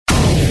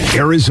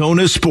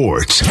Arizona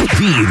Sports,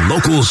 the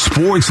local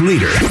sports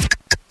leader.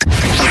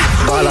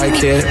 I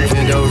like it.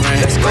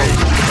 Let's go.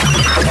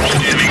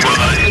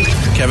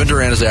 Kevin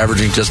Durant is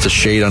averaging just a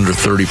shade under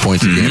 30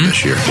 points a game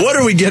this year. What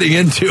are we getting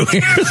into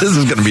here? This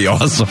is going to be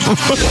awesome.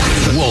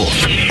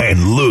 Wolf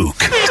and Luke.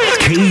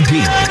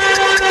 KD.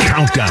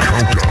 Countdown.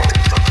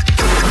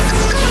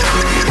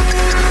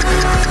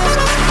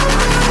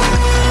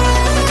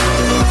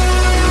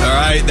 All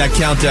right, that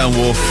countdown,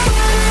 Wolf,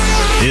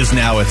 is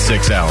now at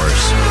 6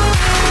 hours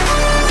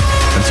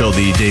until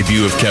the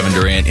debut of Kevin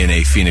Durant in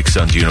a Phoenix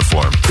Suns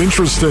uniform.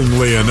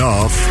 Interestingly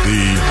enough,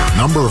 the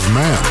number of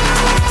man,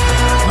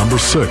 number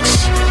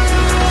 6,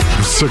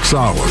 is 6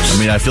 hours. I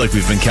mean, I feel like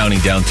we've been counting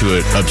down to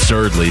it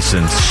absurdly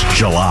since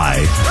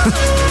July.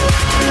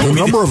 The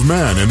number of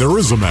man, and there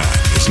is a man.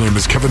 His name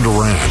is Kevin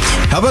Durant.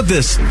 How about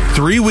this?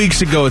 3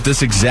 weeks ago at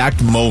this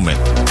exact moment,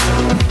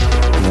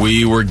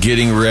 we were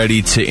getting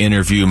ready to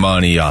interview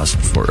Monty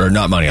Ossenfort, or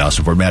not Monty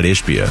Ossenfort, Matt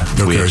Ishbia.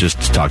 Okay. We had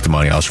just talked to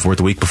Monty Ossenfort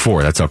the week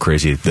before. That's how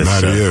crazy this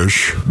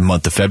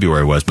month of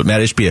February was. But Matt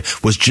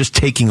Ishbia was just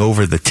taking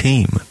over the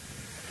team.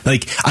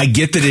 Like, I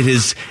get that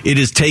it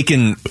has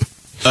taken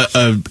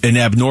an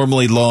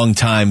abnormally long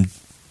time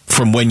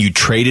from when you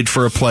traded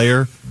for a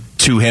player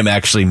to him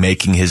actually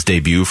making his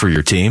debut for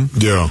your team.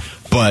 Yeah.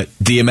 But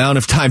the amount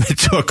of time it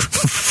took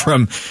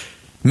from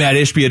Matt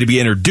Ishbia to be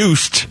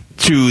introduced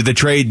to the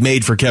trade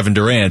made for Kevin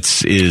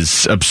Durant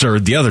is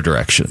absurd the other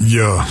direction.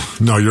 Yeah.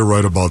 No, you're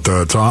right about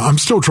that. I'm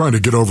still trying to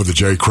get over the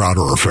Jay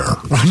Crowder affair.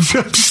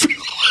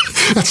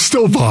 That's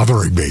still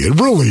bothering me. It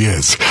really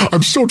is.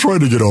 I'm still trying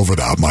to get over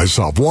that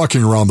myself.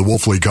 Walking around the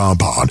Wolfley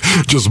compound,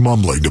 just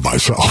mumbling to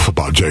myself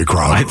about Jay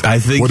Crowder. I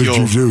think what did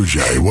you do,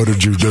 Jay? What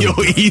did you do?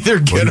 You'll either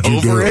get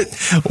over it,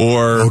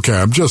 or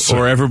I'm just saying,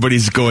 or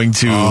everybody's going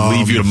to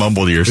leave you to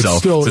mumble to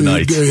yourself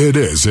tonight. It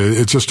is.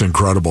 It's just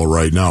incredible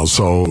right now.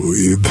 So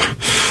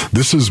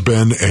this has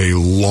been a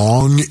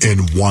long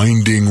and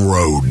winding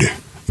road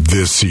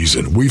this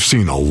season. We've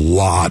seen a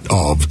lot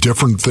of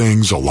different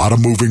things, a lot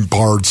of moving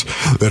parts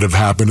that have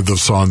happened to the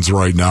Suns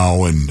right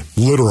now, and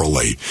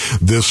literally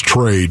this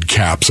trade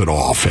caps it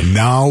off. And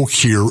now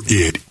here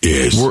it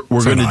is.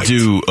 We're going to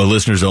do a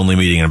listeners-only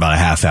meeting in about a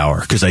half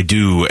hour, because I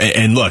do,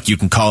 and look, you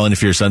can call in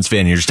if you're a Suns fan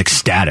and you're just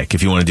ecstatic.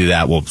 If you want to do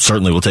that, well,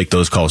 certainly we'll take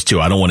those calls too.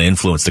 I don't want to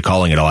influence the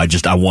calling at all. I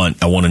want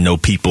to know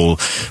people.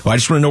 I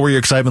just want to know where your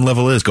excitement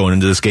level is going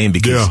into this game,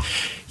 because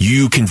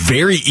you can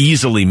very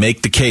easily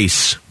make the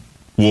case,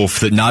 Wolf,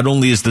 that not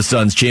only is the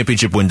Suns'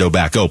 championship window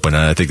back open,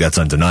 and I think that's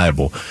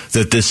undeniable,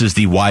 that this is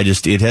the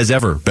widest it has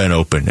ever been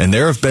open. And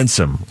there have been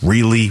some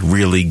really,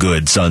 really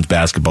good Suns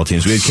basketball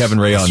teams. We had Kevin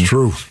Ray on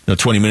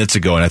 20 minutes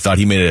ago, and I thought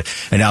he made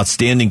an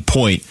outstanding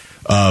point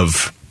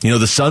of,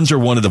 the Suns are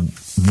one of the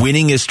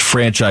winningest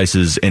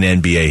franchises in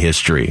NBA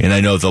history. And I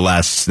know the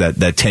last, that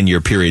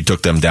 10-year period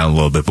took them down a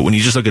little bit, but when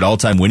you just look at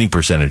all-time winning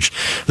percentage,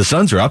 the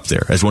Suns are up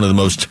there as one of the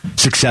most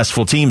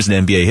successful teams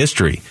in NBA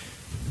history.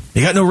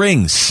 They got no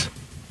rings.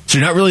 So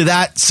you're not really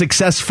that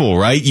successful,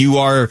 right? You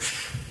are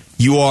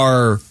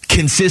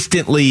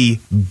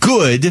consistently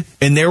good,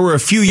 and there were a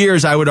few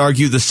years I would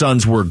argue the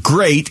Suns were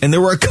great, and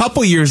there were a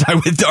couple years I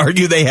would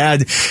argue they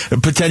had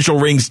potential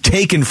rings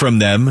taken from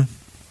them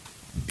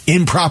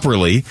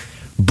improperly.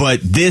 But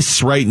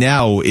this right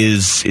now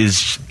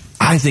is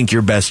I think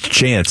your best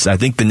chance. I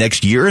think the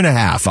next year and a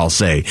half, I'll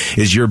say,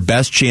 is your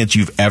best chance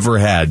you've ever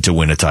had to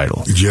win a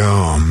title. Yeah,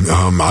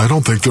 I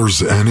don't think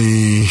there's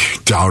any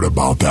doubt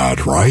about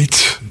that,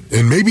 right?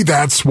 And maybe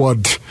that's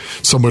what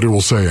somebody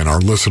will say in our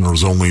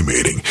listeners-only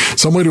meeting.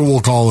 Somebody will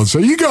call and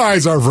say, you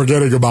guys are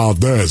forgetting about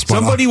this. But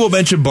somebody will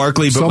mention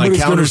Barkley, but my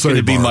counter's going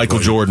to be Michael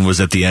Jordan was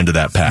at the end of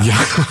that path.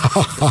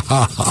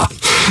 Yeah.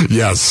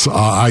 Yes.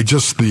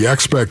 The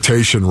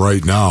expectation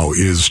right now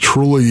is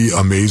truly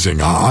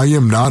amazing. I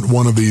am not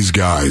one of these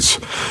guys.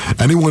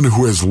 Anyone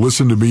who has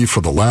listened to me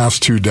for the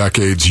last 2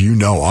 decades,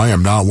 I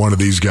am not one of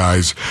these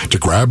guys to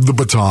grab the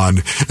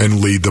baton and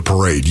lead the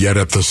parade. Yet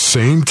at the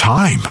same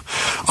time,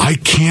 I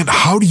can't.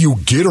 How do you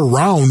get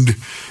around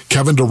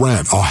Kevin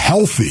Durant, a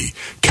healthy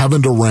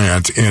Kevin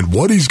Durant, and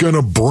what he's going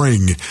to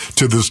bring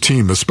to this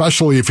team,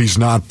 especially if he's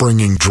not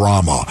bringing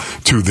drama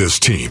to this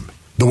team,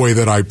 the way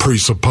that I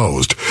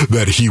presupposed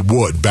that he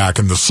would back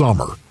in the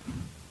summer?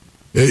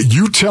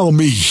 You tell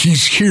me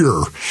he's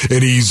here,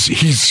 and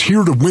he's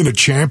here to win a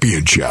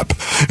championship,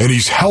 and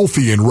he's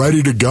healthy and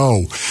ready to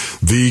go.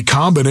 The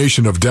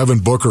combination of Devin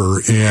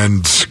Booker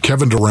and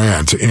Kevin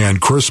Durant and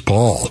Chris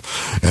Paul,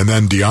 and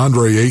then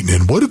DeAndre Ayton,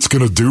 and what it's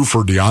going to do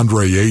for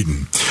DeAndre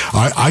Ayton,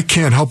 I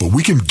can't help it.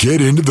 We can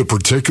get into the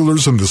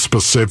particulars and the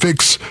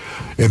specifics,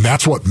 and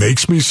that's what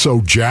makes me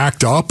so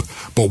jacked up.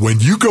 But when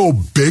you go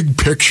big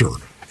picture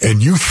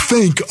and you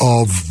think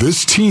of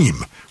this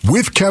team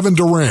with Kevin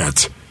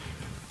Durant,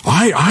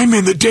 I'm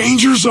in the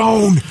danger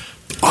zone.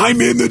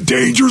 I'm in the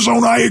danger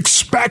zone. I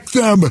expect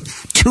them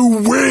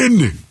to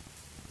win.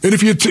 And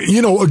if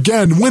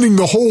again, winning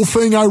the whole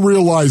thing, I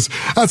realize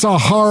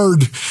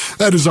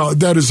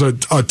that is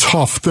a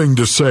tough thing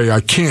to say.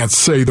 I can't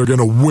say they're going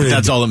to win.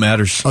 That's all that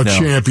matters. A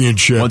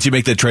championship. Once you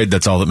make that trade,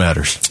 that's all that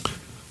matters.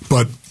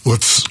 But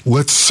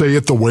let's say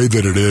it the way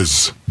that it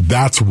is.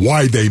 That's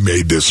why they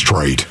made this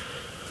trade,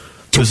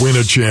 to win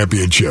a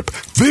championship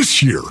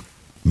this year,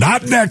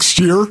 not next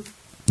year,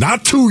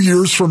 not 2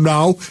 years from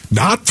now,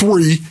 not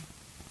 3,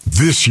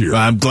 this year.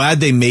 I'm glad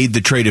they made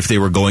the trade if they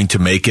were going to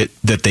make it,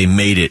 that they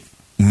made it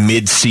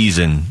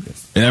mid-season.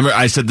 And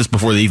I said this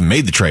before they even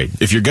made the trade.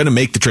 If you're going to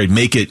make the trade,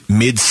 make it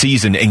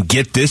mid-season and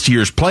get this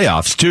year's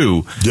playoffs,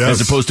 too,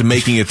 as opposed to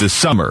making it this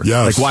summer.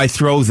 Yes. Like, why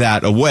throw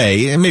that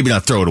away? And maybe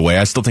not throw it away.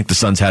 I still think the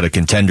Suns had a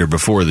contender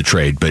before the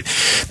trade, but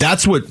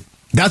that's what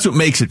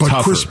makes it tougher.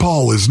 But Chris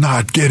Paul is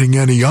not getting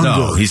any younger.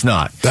 No, he's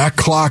not. That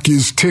clock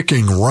is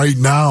ticking right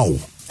now.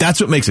 That's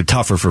what makes it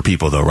tougher for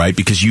people, though, right?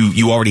 Because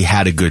you already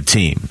had a good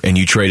team, and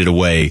you traded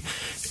away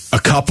a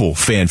couple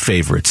fan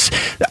favorites.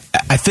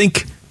 I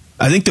think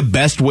the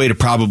best way to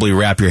probably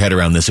wrap your head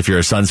around this, if you're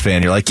a Suns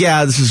fan, you're like,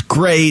 yeah, this is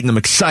great, and I'm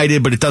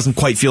excited, but it doesn't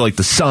quite feel like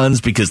the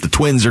Suns because the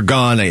Twins are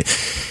gone.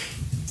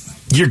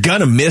 You're going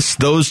to miss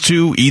those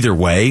two either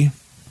way.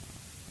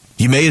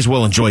 You may as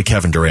well enjoy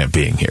Kevin Durant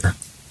being here.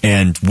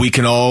 And we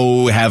can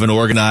all have an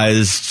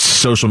organized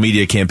social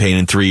media campaign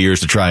in 3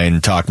 years to try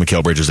and talk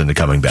Mikal Bridges into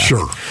coming back.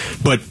 Sure.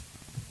 But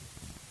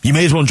you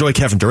may as well enjoy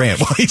Kevin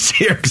Durant while he's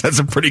here, because that's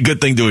a pretty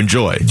good thing to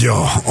enjoy.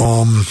 Yeah.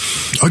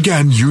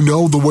 Again, you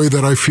know the way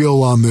that I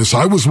feel on this.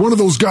 I was one of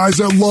those guys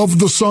that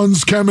loved the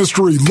Suns'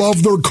 chemistry,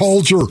 loved their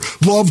culture,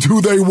 loved who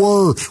they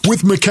were,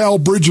 with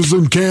Mikal Bridges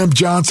and Cam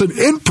Johnson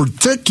in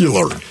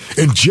particular,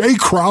 and Jay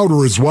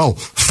Crowder as well.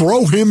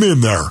 Throw him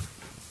in there.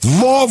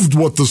 Loved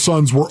what the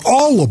Suns were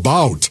all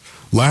about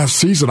last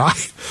season. I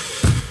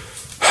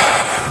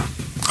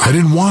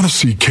didn't want to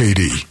see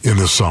KD in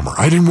the summer.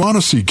 I didn't want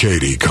to see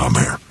KD come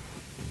here.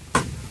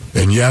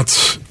 And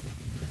yet,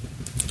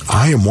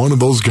 I am one of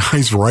those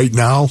guys right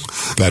now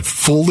that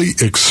fully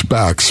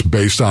expects,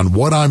 based on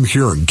what I'm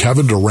hearing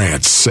Kevin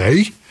Durant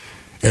say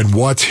and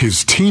what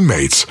his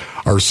teammates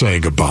are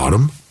saying about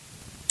him,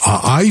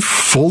 I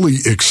fully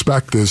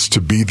expect this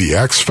to be the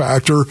X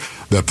factor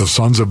that the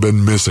Suns have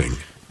been missing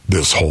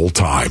this whole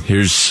time.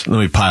 Let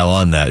me pile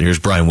on that. Here's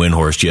Brian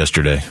Windhorst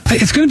yesterday.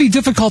 It's going to be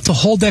difficult to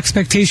hold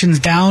expectations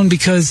down,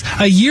 because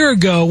a year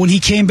ago, when he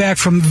came back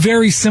from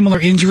very similar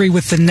injury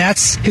with the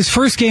Nets, his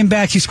first game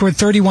back, he scored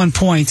 31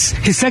 points.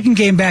 His second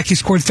game back, he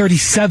scored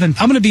 37.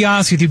 I'm going to be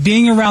honest with you,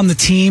 being around the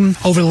team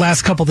over the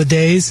last couple of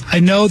days, I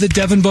know that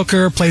Devin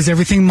Booker plays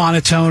everything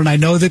monotone, and I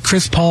know that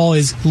Chris Paul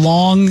is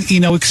long,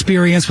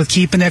 experience with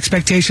keeping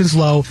expectations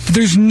low. But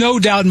there's no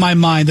doubt in my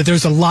mind that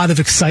there's a lot of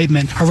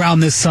excitement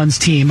around this Suns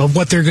team of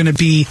what they're going to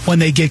be when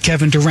they get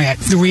Kevin Durant.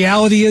 The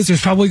reality is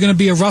there's probably going to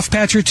be a rough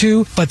patch or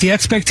two, but the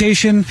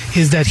expectation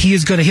is that he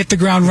is going to hit the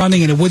ground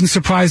running, and it wouldn't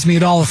surprise me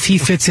at all if he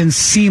fits in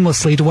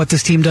seamlessly to what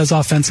this team does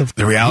offensively.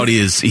 The reality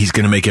is he's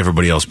going to make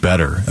everybody else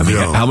better. I mean,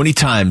 How many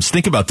times,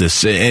 think about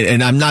this,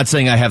 and I'm not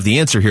saying I have the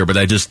answer here, but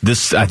I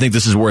think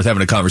this is worth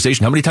having a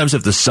conversation. How many times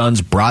have the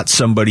Suns brought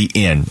somebody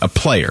in, a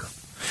player,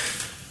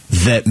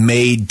 that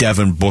made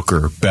Devin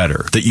Booker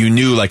better? That you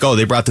knew, like, oh,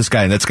 they brought this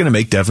guy, and that's going to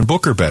make Devin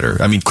Booker better.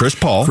 I mean, Chris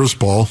Paul.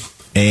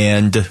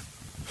 And,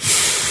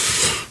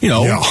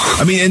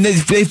 I mean, and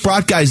they've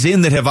brought guys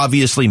in that have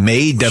obviously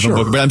made Devin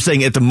Booker. But I'm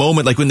saying at the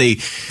moment, like when you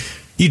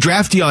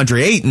draft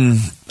DeAndre Ayton,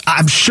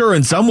 I'm sure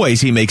in some ways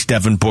he makes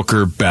Devin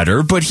Booker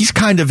better, but he's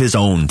kind of his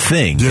own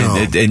thing.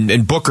 Yeah.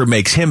 And Booker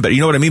makes him better.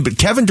 You know what I mean? But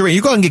Kevin Durant,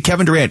 you go out and get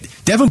Kevin Durant,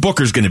 Devin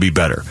Booker's going to be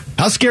better.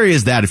 How scary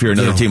is that if you're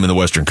another team in the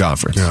Western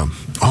Conference? Yeah.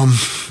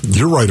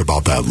 You're right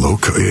about that,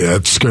 Luke.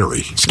 It's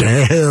scary.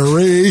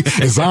 Scary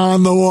is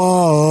on the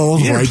wall.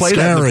 You didn't play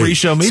that in the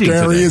pre-show meeting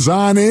Scary today. Is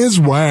on his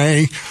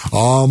way.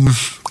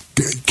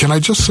 Can I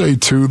just say,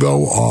 too,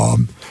 though,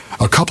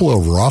 a couple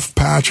of rough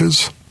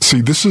patches.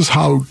 See, this is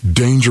how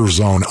danger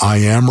zone I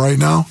am right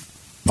now.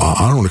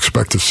 I don't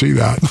expect to see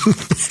that.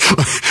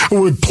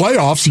 With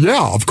playoffs,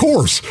 yeah, of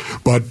course.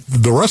 But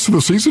the rest of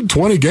the season,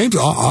 20 games,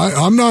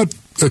 I'm not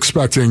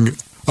expecting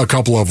a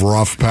couple of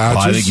rough patches.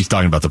 Well, I think he's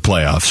talking about the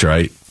playoffs,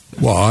 right?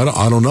 Well,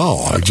 I don't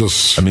know. I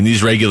mean,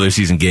 these regular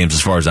season games,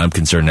 as far as I'm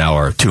concerned, now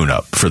are a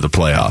tune-up for the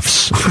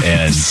playoffs,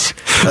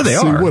 and they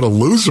are. What a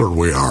loser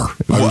we are!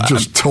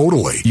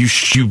 Totally.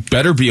 You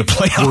better be a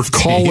playoff. We're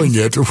calling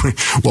it.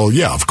 Well,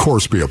 yeah, of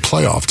course, be a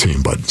playoff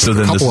team, but so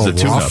a couple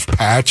of rough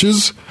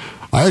patches.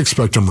 I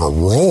expect them to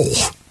roll.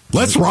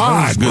 Let's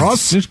ride,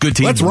 Russ. There's good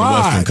teams in the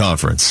Western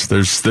Conference.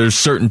 There's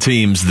certain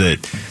teams that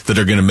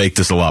are going to make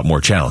this a lot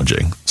more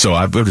challenging. So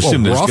I would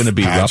assume there's going to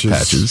be rough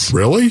patches.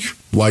 Really?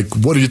 Like,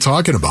 what are you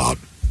talking about?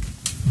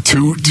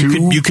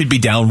 You could be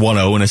down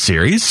 1-0 in a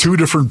series. Two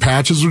different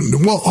patches.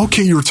 Well,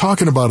 okay, you're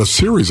talking about a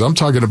series. I'm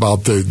talking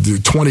about the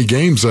 20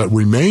 games that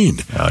remain.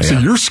 Oh, yeah. So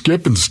you're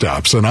skipping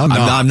steps, and I'm not.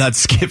 I'm not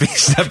skipping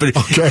steps. But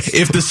okay.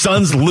 If the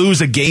Suns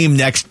lose a game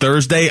next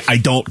Thursday, I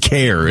don't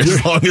care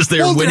as long as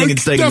they're winning and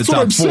staying in the top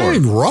 4. That's what I'm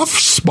saying. Rough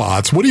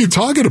spots. What are you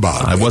talking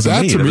about? I wasn't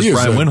that me. To me is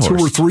Brian Windhorst.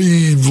 2 or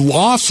 3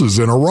 losses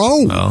in a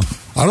row. Oh.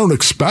 I don't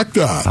expect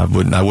that. I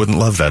wouldn't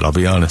love that, I'll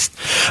be honest.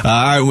 All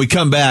right, when we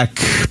come back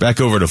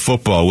over to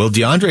football, will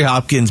DeAndre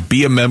Hopkins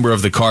be a member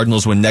of the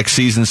Cardinals when next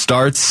season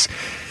starts?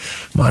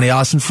 Monty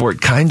Austinfort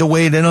kind of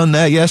weighed in on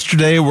that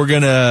yesterday. We're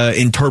going to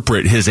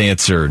interpret his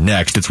answer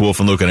next. It's Wolf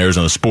and Luke on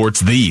Arizona Sports,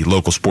 the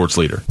local sports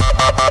leader.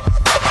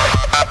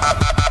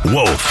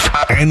 Wolf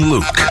and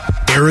Luke,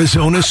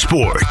 Arizona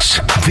Sports,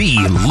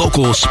 the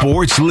local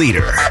sports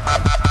leader.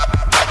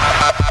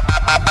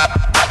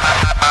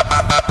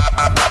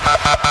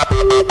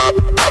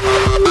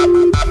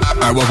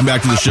 All right, welcome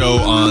back to the show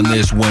on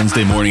this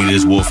Wednesday morning. It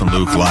is Wolf and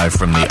Luke live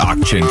from the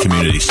Ak-Chin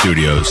Community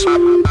Studios.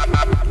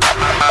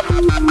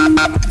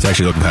 It's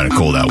actually looking kind of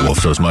cold out, Wolf,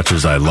 so as much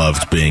as I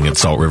loved being at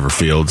Salt River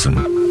Fields and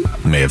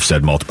may have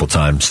said multiple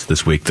times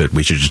this week that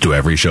we should just do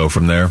every show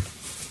from there,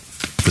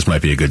 this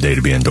might be a good day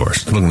to be indoors.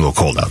 It's looking a little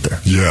cold out there.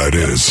 Yeah, it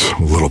is. A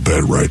little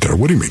bit right there.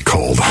 What do you mean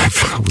cold?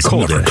 It was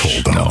never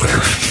cold out there.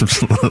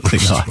 Absolutely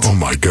not. Oh,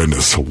 my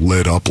goodness.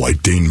 Lit up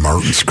like Dean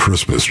Martin's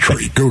Christmas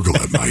tree. Google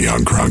it, my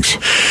young grunks.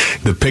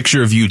 The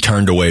picture of you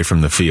turned away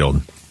from the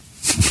field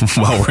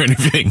while we're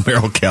interviewing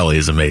Merrill Kelly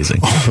is amazing.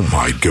 Oh,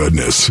 my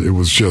goodness. It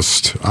was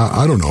just,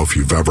 I don't know if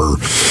you've ever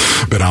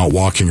been out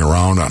walking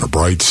around on a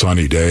bright,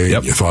 sunny day. Yep.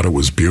 And you thought it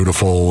was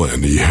beautiful,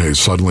 and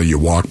suddenly you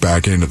walk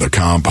back into the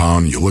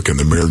compound, you look in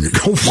the mirror, and you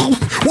go,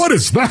 what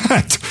is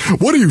that?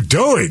 What are you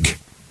doing?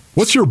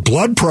 What's your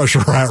blood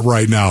pressure at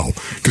right now?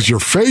 Because your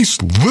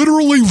face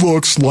literally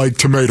looks like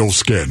tomato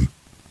skin.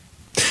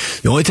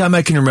 The only time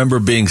I can remember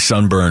being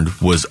sunburned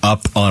was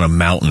up on a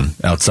mountain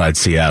outside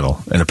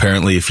Seattle. And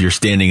apparently if you're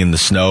standing in the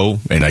snow,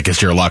 and I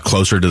guess you're a lot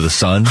closer to the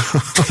sun,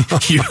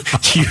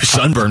 you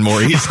sunburn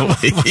more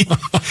easily.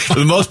 For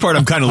the most part,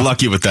 I'm kind of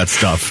lucky with that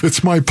stuff.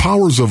 It's my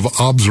powers of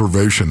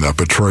observation that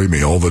betray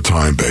me all the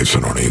time,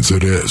 Basinonians.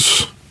 It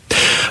is.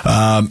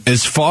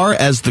 As far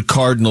as the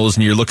Cardinals,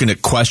 and you're looking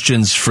at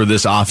questions for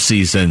this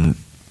offseason,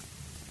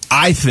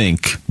 I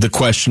think the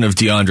question of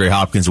DeAndre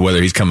Hopkins, whether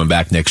he's coming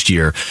back next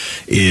year,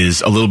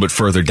 is a little bit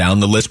further down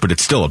the list, but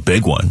it's still a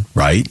big one,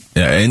 right?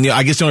 And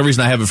I guess the only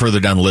reason I have it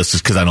further down the list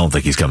is because I don't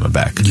think he's coming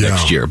back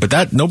next year. But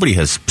that nobody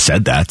has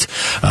said that.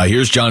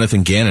 Here's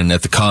Jonathan Gannon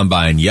at the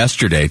Combine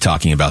yesterday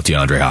talking about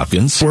DeAndre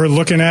Hopkins. We're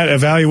looking at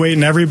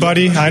evaluating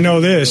everybody. I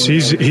know this.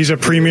 He's a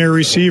premier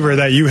receiver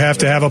that you have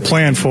to have a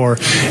plan for,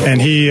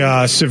 and he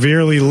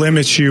severely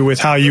limits you with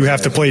how you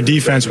have to play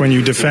defense when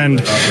you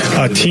defend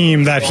a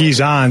team that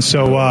he's on.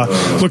 So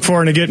look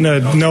forward to getting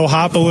to know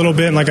Hop a little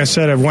bit. And like I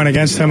said, I've went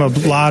against him a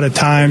lot of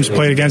times,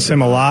 played against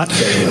him a lot,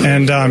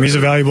 and he's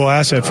a valuable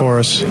asset for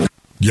us.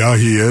 Yeah,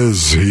 he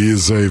is. He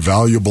is a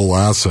valuable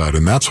asset,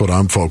 and that's what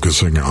I'm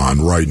focusing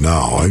on right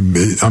now.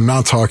 I'm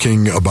not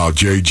talking about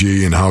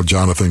JG and how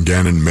Jonathan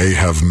Gannon may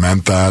have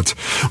meant that,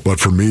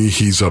 but for me,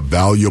 he's a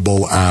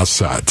valuable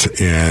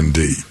asset, and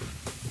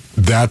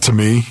that to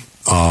me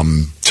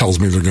tells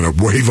me they're going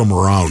to wave him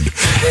around.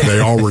 They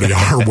already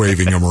are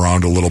waving him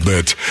around a little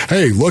bit.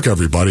 Hey, look,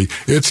 everybody,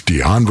 it's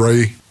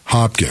DeAndre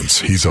Hopkins.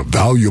 He's a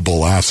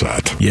valuable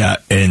asset. Yeah,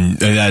 and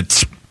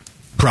that's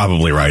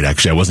probably right,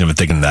 actually. I wasn't even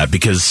thinking of that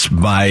because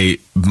my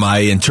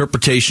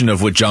interpretation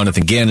of what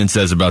Jonathan Gannon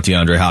says about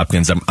DeAndre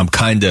Hopkins,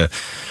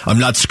 I'm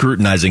not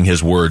scrutinizing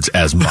his words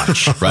as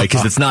much, right?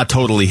 Because it's not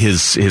totally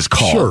his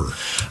call. Sure.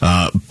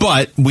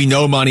 But we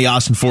know Monty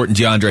Austinfort and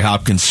DeAndre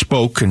Hopkins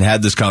spoke and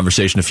had this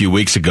conversation a few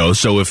weeks ago.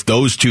 So if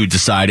those two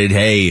decided,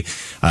 hey,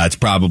 it's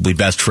probably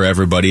best for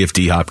everybody if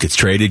D-Hop gets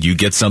traded, you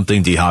get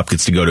something, D-Hop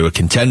gets to go to a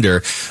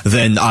contender,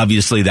 then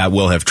obviously that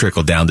will have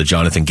trickled down to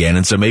Jonathan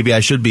Gannon. So maybe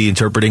I should be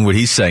interpreting what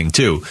he's saying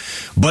too.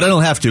 But I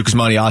don't have to because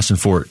Monty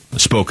Austinfort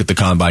spoke at the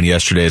Combine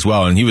yesterday as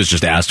well, and he was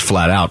just asked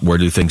flat out, where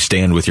do things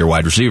stand with your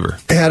wide receiver?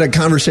 I had a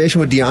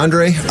conversation with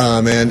DeAndre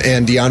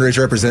and DeAndre's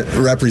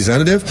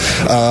representative.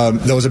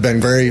 Those have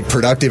been very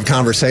productive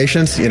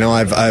conversations. You know,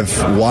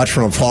 I've watched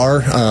from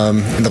afar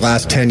in the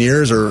last 10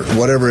 years or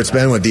whatever it's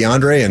been with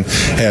DeAndre, and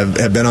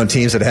have been on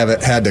teams that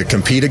have had to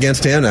compete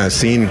against him. I've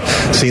seen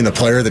the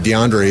player that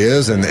DeAndre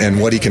is and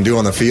what he can do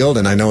on the field,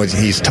 and I know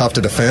he's tough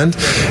to defend.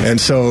 And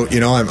so, you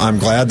know, I'm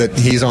glad that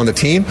he's on the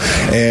team.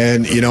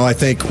 And, you know, I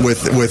think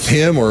with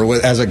him or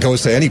as it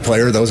goes to any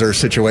player, those are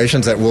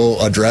situations that we'll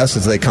address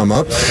as they come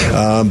up.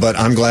 But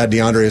I'm glad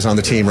DeAndre is on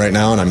the team right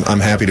now, and I'm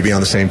happy to be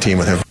on the same team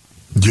with him.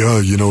 Yeah,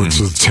 you know, it's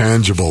a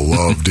tangible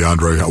love,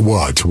 DeAndre.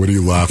 What are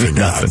you laughing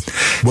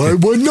at?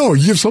 Well, no,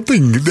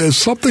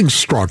 something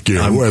struck you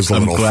as a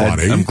little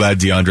funny. I'm glad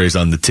DeAndre's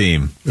on the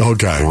team.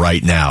 Okay.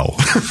 Right now.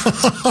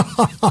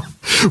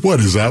 What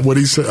is that? What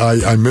he said?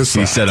 I missed that.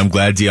 He said, I'm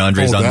glad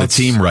DeAndre's on the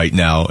team right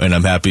now, and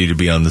I'm happy to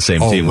be on the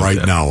same team with him.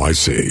 Right now, I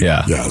see.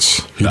 Yeah.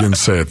 Yes. He didn't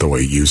say it the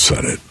way you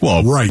said it.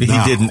 Well, right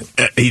now.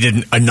 He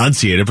didn't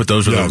enunciate it, but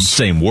those were the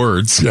same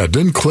words. Yeah,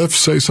 didn't Cliff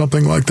say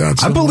something like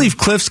that? I believe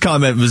Cliff's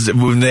comment was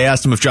when they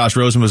asked him if Josh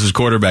Rosen was his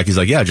quarterback. He's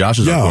like, yeah, Josh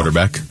is our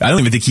quarterback. I don't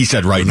even think he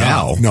said right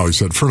now. No, he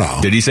said for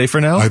now. Did he say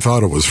for now? I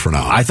thought it was for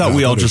now. I thought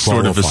we all just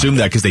sort of assumed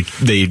that because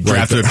they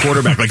drafted a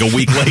quarterback like a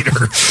week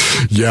later.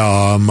 Yeah,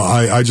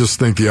 I just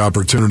think the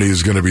opportunity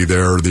is going to be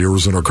there. The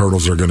Arizona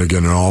Cardinals are going to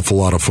get an awful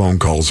lot of phone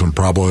calls and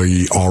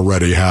probably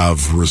already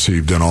have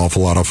received an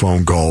awful lot of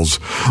phone calls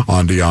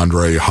on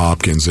DeAndre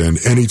Hopkins.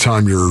 And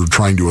anytime you're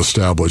trying to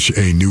establish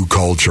a new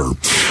culture,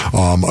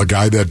 A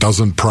guy that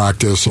doesn't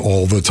practice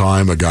all the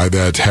time, a guy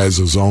that has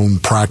his own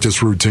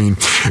practice routine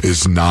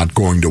is not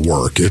going to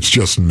work. It's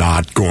just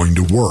not going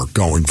to work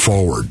going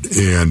forward.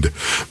 And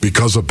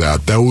because of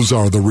that, those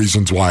are the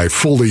reasons why I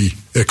fully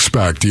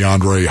expect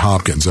DeAndre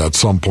Hopkins at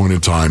some point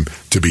in time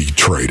to be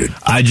traded.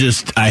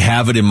 I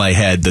have it in my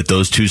head that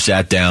those two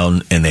sat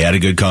down and they had a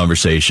good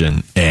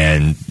conversation,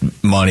 and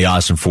Monty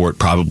Ossenfort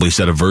probably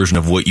said a version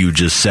of what you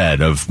just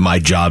said, of my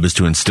job is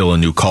to instill a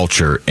new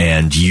culture,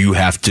 and you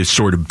have to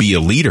sort of be a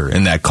leader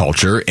in that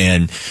culture.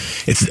 And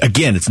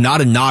it's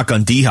not a knock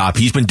on D-Hop.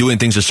 He's been doing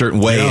things a certain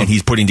way, and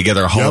he's putting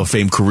together a Hall of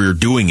Fame career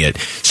doing it.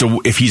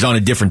 So if he's on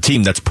a different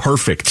team, that's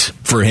perfect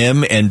for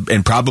him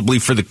and probably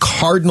for the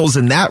Cardinals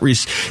in that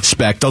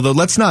respect. Although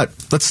let's not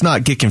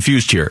get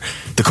confused here.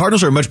 The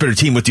Cardinals are a much better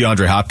team with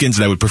DeAndre Hopkins,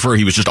 and I would prefer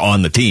he was just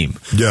on the team.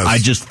 Yes. I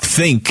just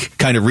think,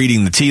 kind of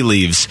reading the tea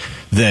leaves,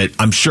 that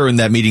I'm sure in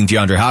that meeting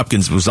DeAndre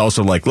Hopkins was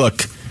also like,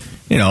 look,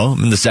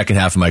 I'm in the second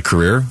half of my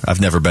career.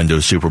 I've never been to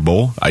a Super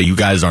Bowl. You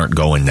guys aren't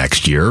going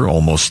next year.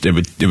 Almost, it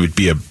would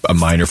be a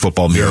minor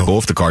football miracle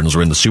if the Cardinals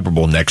were in the Super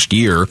Bowl next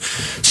year.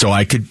 So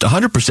I could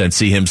 100%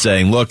 see him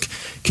saying, look,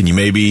 can you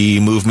maybe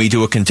move me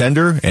to a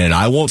contender? And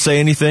I won't say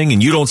anything,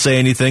 and you don't say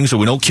anything, so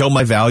we don't kill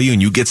my value, and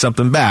you get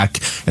something back.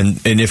 And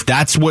if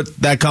that's what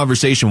that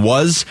conversation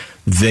was,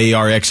 they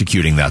are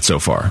executing that so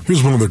far.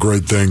 Here's one of the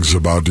great things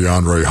about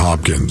DeAndre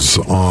Hopkins.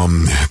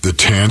 The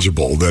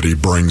tangible that he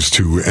brings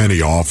to any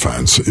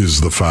offense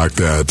is the fact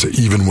that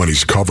even when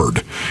he's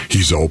covered,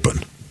 he's open.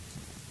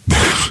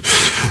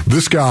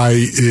 This guy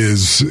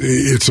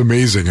it's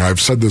amazing.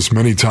 I've said this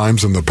many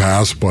times in the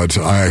past, but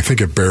I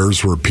think it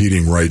bears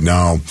repeating right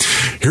now.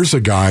 Here's a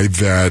guy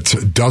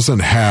that doesn't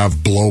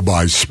have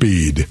blow-by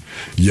speed,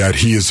 yet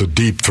he is a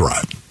deep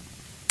threat.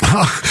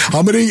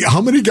 How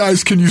many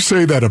guys can you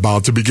say that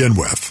about to begin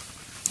with?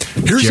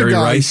 Here's Jerry a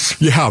guy,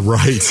 Rice? Yeah,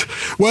 right.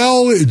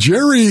 Well,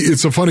 Jerry,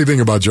 it's a funny thing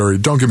about Jerry.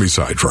 Don't get me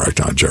sidetracked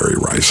on Jerry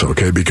Rice,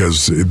 okay?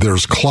 Because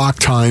there's clock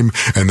time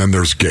and then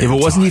there's game but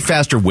wasn't time. he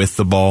faster with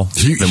the ball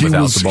than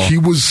without the ball? He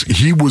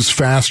was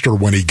faster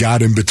when he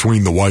got in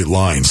between the white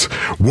lines.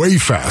 Way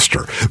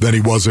faster than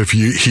he was if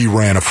he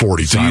ran a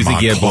 40 So time you think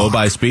on he had clock. blow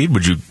by speed?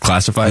 Would you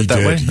classify it He that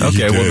did. way? He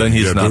Okay, well did. then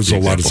he's Yeah, not there's the a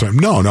lot of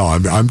example. time.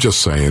 No, I'm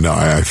just saying.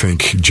 I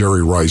think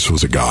Jerry Rice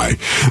was a guy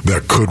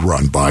that could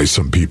run by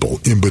some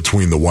people in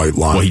between the white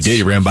lines. Well, he did.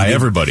 He ran by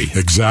everybody.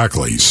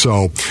 Exactly.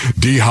 So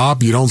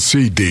D-Hop, you don't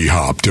see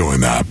D-Hop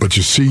doing that, but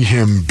you see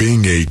him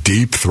being a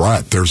deep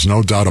threat. There's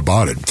no doubt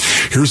about it.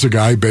 Here's a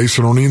guy,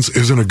 Basinonians,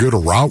 isn't a good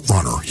route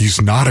runner. He's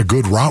not a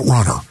good route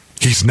runner.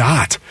 He's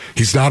not.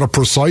 He's not a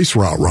precise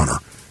route runner.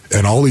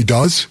 And all he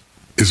does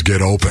is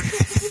get open.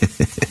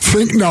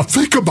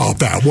 Think about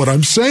that. What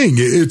I'm saying,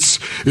 it's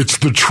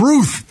the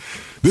truth.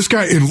 This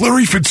guy, and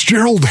Larry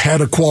Fitzgerald had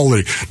a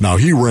quality. Now,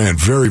 he ran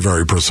very,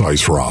 very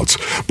precise routes.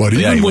 But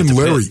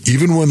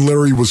even when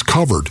Larry was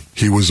covered,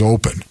 he was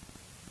open.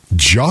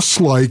 Just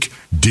like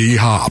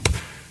D-Hop.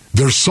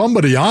 There's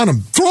somebody on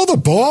him. Throw the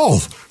ball.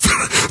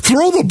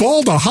 Throw the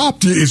ball to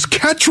Hop. His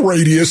catch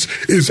radius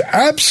is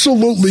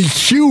absolutely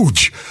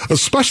huge,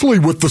 especially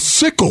with the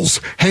sickles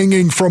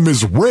hanging from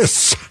his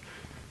wrists,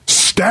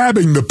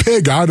 stabbing the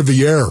pig out of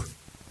the air.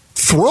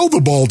 Throw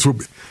the ball to him.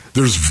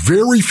 There's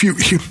very few.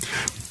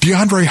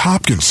 DeAndre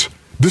Hopkins,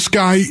 this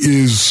guy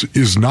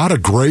is not a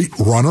great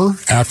runner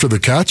after the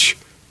catch,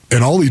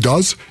 and all he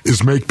does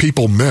is make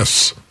people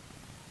miss.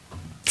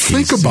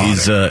 Think about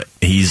it.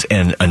 He's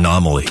an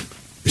anomaly.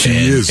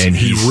 He is. And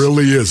he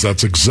really is.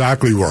 That's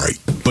exactly right.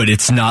 But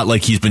it's not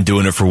like he's been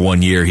doing it for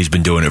 1 year. He's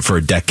been doing it for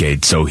a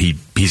decade, so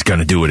he's going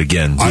to do it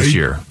again this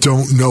year. I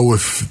don't know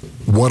if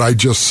what I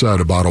just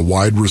said about a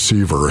wide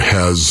receiver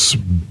has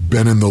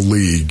been in the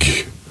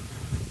league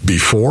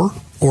before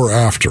or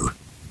after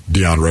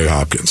DeAndre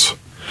Hopkins.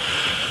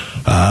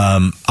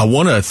 I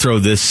want to throw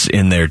this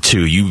in there,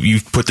 too.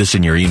 You put this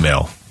in your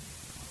email.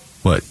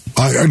 What?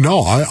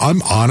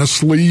 I'm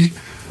honestly...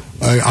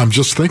 I'm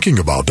just thinking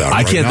about that.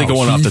 I can't think of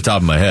one off the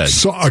top of my head.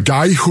 So a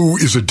guy who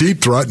is a deep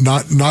threat,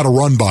 not a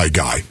run-by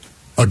guy.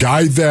 A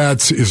guy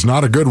that is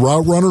not a good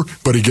route runner,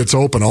 but he gets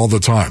open all the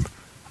time.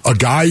 A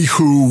guy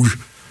who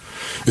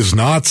is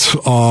not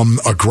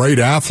a great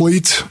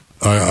athlete,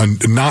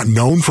 not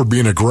known for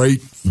being a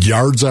great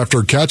yards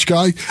after catch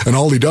guy, and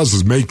all he does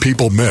is make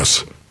people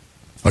miss.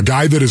 A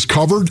guy that is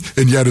covered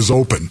and yet is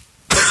open.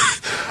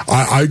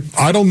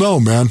 I don't know,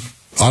 man.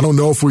 I don't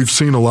know if we've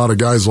seen a lot of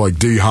guys like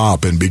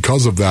D-Hop, and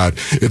because of that,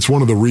 it's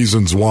one of the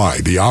reasons why.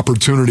 The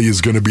opportunity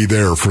is going to be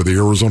there for the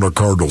Arizona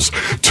Cardinals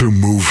to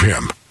move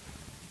him.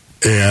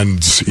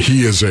 And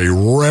he is a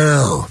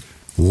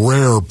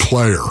rare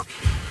player.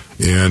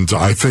 And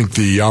I think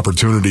the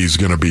opportunity is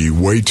going to be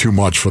way too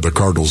much for the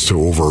Cardinals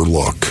to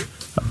overlook.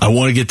 I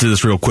want to get to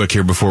this real quick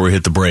here before we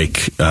hit the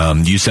break.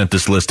 You sent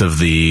this list of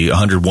the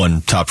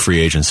 101 top free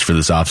agents for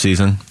this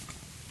offseason.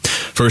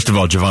 First of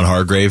all, Javon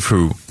Hargrave,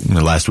 who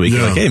last week,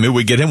 you're like, hey, maybe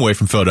we get him away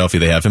from Philadelphia.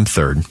 They have him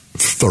third.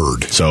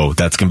 Third. So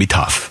that's going to be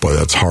tough. Boy,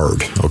 that's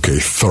hard. Okay,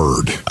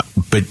 third.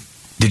 But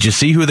Did you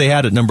see who they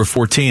had at number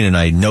 14? And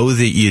I know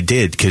that you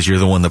did because you're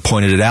the one that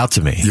pointed it out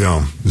to me.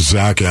 Yeah,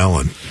 Zach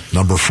Allen,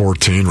 number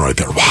 14 right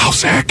there. Wow,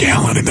 Zach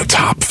Allen in the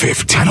top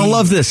 15. I don't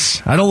love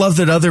this. I don't love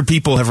that other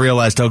people have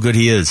realized how good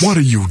he is. What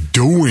are you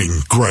doing,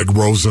 Greg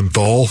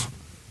Rosenthal?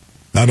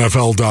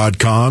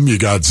 NFL.com, you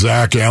got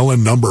Zach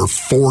Allen, number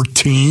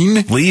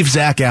 14. Leave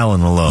Zach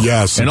Allen alone.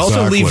 Yes, and exactly.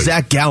 also leave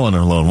Zach Gallen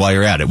alone while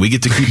you're at it. We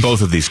get to keep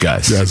both of these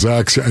guys. Yeah,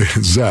 Zach.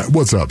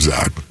 What's up,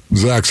 Zach?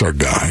 Zach's our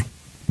guy.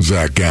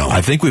 Zach Gallen.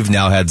 I think we've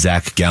now had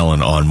Zach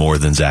Gallen on more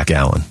than Zach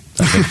Allen.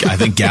 I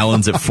think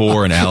Gallen's at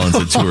 4 and Allen's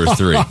at 2 or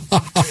 3.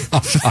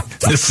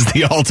 This is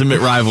the ultimate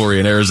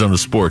rivalry in Arizona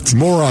sports.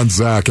 More on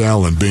Zach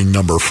Allen being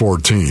number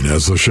 14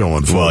 as the show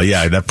unfolds. Well,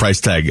 yeah, that price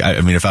tag,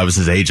 I mean, if I was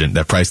his agent,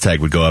 that price tag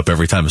would go up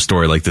every time a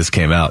story like this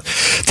came out.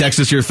 Text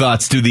us your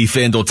thoughts to the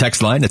FanDuel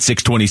text line at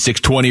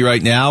 620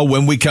 right now.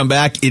 When we come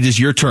back, it is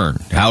your turn.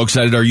 How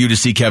excited are you to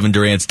see Kevin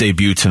Durant's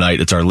debut tonight?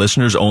 It's our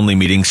listeners only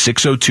meeting,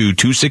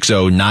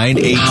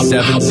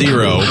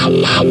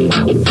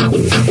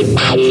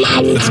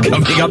 602-260-9870. It's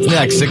coming up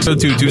next,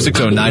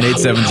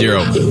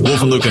 602-260-9870.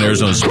 Wolf and Luke in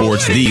Arizona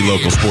Sports, the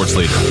local sports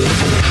leader.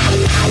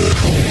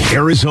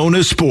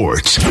 Arizona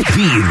Sports,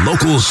 the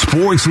local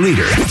sports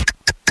leader.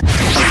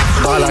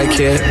 I like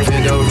it.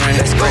 Let's go.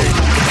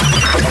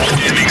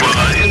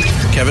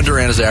 Kevin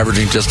Durant is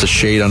averaging just a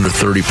shade under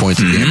 30 points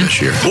a game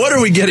this year. What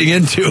are we getting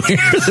into here?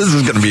 This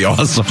is going to be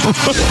awesome.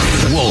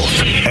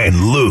 Wolf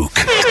and Luke.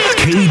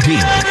 KD.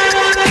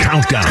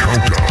 Countdown.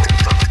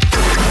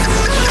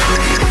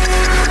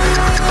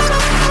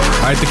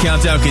 All right, the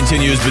countdown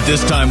continues, but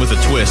this time with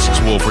a twist.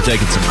 Wolf, we're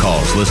taking some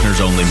calls.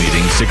 Listeners only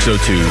meeting,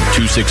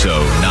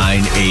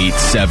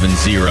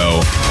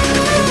 602-260-9870.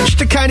 Just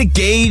to kind of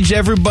gauge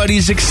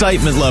everybody's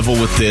excitement level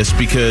with this,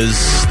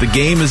 because the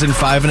game is in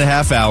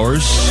 5.5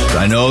 hours.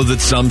 I know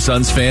that some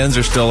Suns fans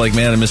are still like,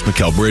 man, I miss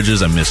Mikal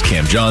Bridges, I miss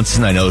Cam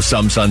Johnson. I know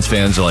some Suns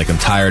fans are like, I'm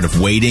tired of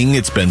waiting.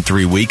 It's been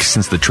 3 weeks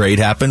since the trade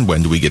happened.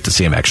 When do we get to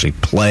see him actually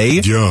play?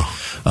 Yeah.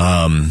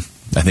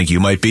 I think you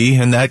might be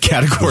in that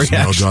category.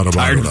 No doubt about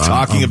tired it. of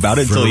talking about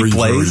it until he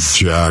plays.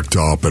 Very jacked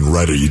up and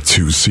ready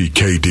to see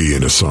KD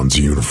in a Suns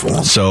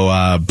uniform.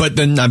 So, but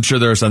then I'm sure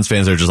there are Suns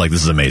fans that are just like,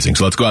 this is amazing.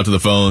 So let's go out to the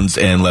phones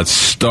and let's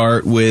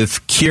start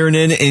with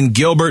Kiernan in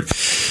Gilbert.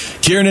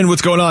 Kiernan,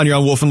 what's going on? You're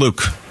on Wolf and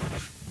Luke.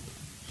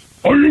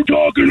 Are you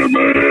talking to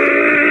me,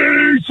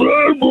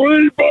 Sam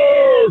Reaper?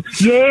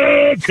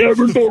 Yeah,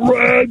 Kevin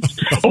Durant.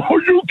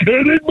 Are you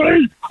kidding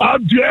me?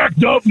 I'm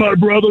jacked up, my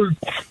brother.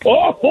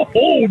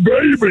 Oh,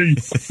 baby.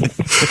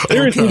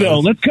 Seriously, though,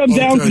 let's come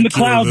down from the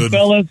clouds,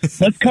 fellas.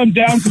 Let's come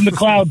down from the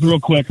clouds real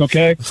quick,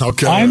 okay?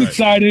 Okay. I'm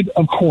excited,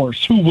 of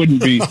course. Who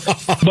wouldn't be?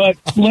 But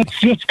let's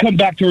just come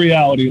back to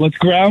reality. Let's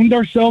ground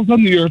ourselves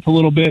on the earth a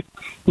little bit.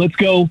 Let's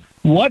go,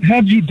 what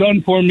have you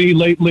done for me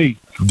lately?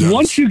 Yes.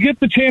 Once you get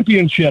the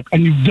championship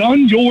and you've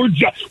done your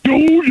job,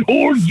 then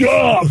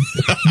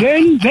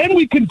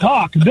we can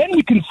talk. Then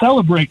we can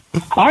celebrate.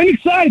 I'm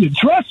excited.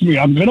 Trust me.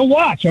 I'm going to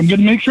watch. I'm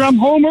going to make sure I'm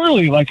home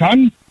early. Like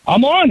I'm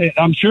on it.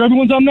 I'm sure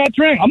everyone's on that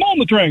train. I'm on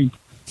the train.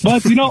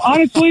 But,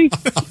 honestly,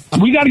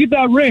 we got to get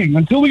that ring.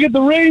 Until we get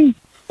the ring,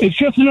 it's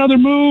just another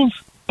move.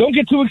 Don't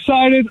get too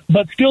excited,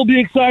 but still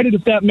be excited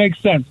if that makes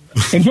sense.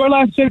 Enjoy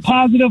life. Stay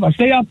positive. I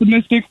stay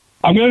optimistic.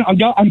 I'm going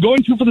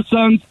to for the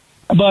Suns.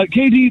 But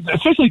KD,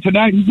 especially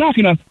tonight, he's not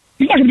gonna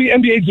be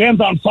NBA Jams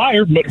on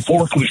fire,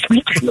 metaphorically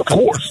speaking, of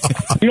course.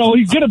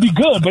 He's gonna be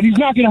good, but he's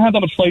not gonna have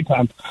that much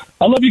playtime.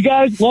 I love you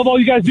guys. Love all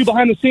you guys do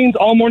behind the scenes,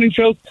 all morning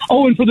shows.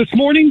 Oh, and for this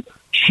morning,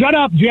 shut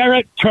up,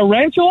 Jarrett.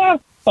 Tarantula?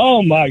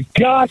 Oh my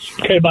gosh.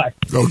 Okay, bye.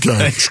 Okay.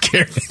 Thanks,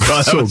 Karen.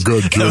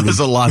 Good, Karen. That was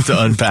a lot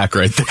to unpack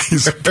right there.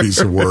 He's a piece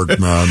of work,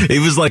 man. It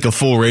was like a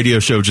full radio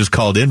show just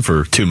called in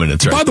for 2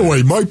 minutes, right? By the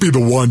way, might be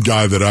the one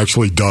guy that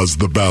actually does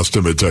the best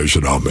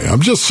imitation of me. I'm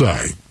just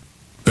saying.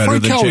 Better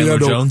Frank than Chandler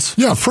Caliendo, Jones?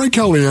 Yeah, Frank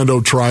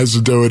Caliendo tries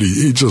to do it.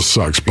 He just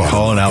sucks.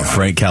 Calling out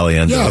Frank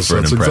Caliendo yes, for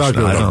an that's impression.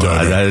 Exactly what I'm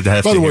doing.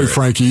 By the way,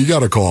 Frankie, you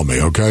got to call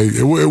me,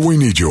 okay? We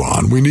need you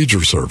on. We need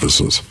your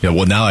services. Yeah,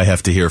 well, now I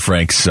have to hear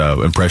Frank's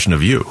impression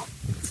of you.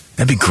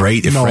 That'd be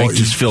great if Frank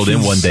just filled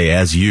in one day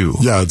as you.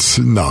 Yeah, it's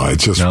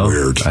just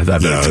weird. I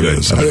bet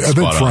it's good. I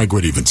think Frank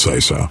would even say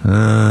so.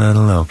 I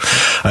don't know.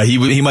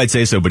 He might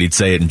say so, but he'd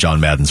say it in John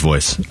Madden's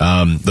voice.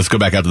 Let's go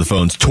back out to the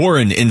phones.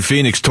 Torrin in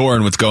Phoenix.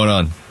 Torrin, what's going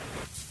on?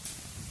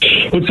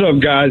 What's up,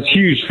 guys?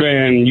 Huge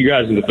fan. You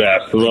guys are the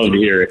best. I love to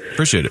hear it.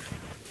 Appreciate it.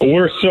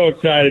 We're so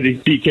excited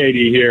to see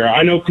KD here.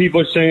 I know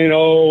people are saying,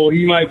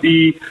 he might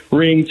be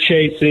ring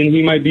chasing.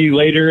 He might be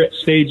later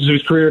stages of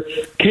his career.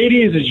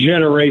 KD is a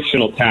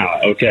generational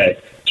talent, okay?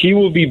 He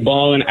will be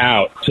balling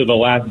out to the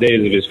last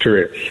days of his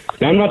career.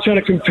 Now, I'm not trying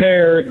to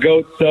compare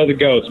GOATs to other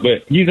GOATs,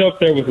 but he's up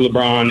there with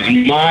LeBron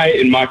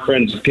in my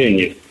friend's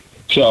opinion.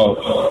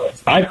 So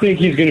I think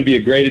he's going to be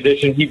a great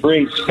addition. He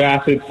brings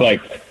facets like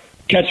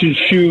catch and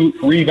shoot,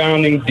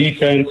 rebounding,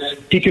 defense.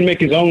 He can make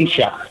his own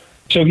shot.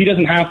 So he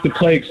doesn't have to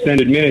play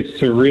extended minutes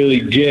to really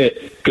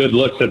get good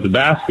looks at the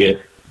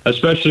basket,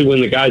 especially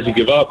when the guys you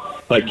give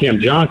up, like Cam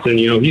Johnson,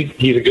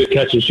 he's a good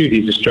catch and shoot.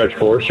 He's a stretch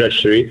 4,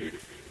 stretch 3.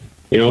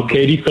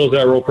 KD fills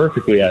that role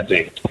perfectly, I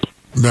think.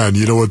 Man,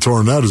 you know what,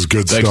 Torrin? That is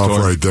good stuff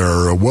right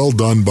there. Well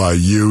done by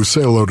you.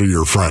 Say hello to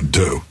your friend,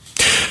 too.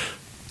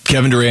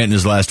 Kevin Durant in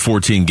his last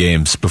 14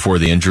 games before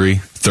the injury,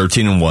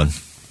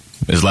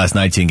 13-1. His last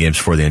 19 games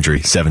before the injury,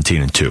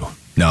 17-2.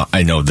 Now,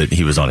 I know that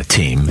he was on a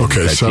team.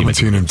 Okay,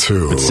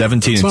 17-2. But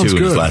 17-2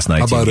 in his last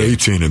 19 How about games.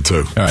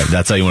 18-2? All right,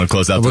 that's how you want to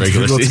close out the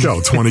regular season.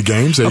 Let's go. 20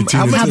 games, 18-2.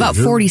 How about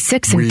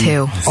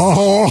 46-2?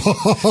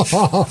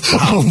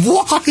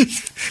 Why?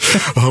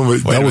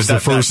 That was the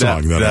first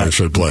song that I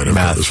actually played. It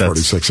was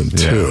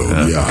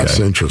 46-2. Yeah, it's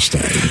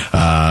interesting.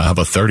 How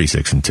about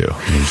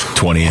 36-2?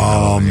 20.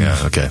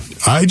 Yeah, okay.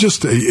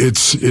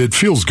 It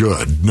feels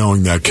good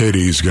knowing that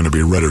Katie's going to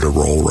be ready to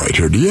roll right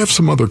here. Do you have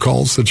some other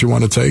calls that you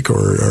want to take,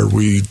 or are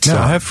we?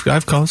 No, I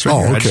have calls right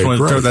here. Okay, I just want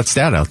to throw that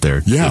stat out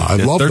there. Yeah, I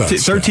love that.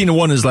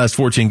 13-1 in his last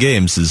 14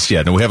 games is,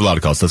 no, we have a lot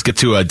of calls. Let's get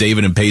to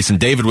David and Payson.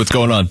 David, what's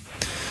going on?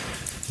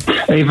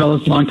 Hey,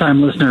 fellas,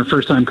 long-time listener,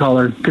 first-time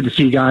caller. Good to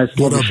see you guys.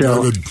 What up,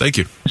 David? Thank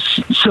you.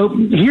 So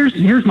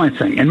here's my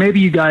thing, and maybe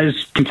you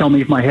guys can tell me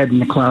if my head's in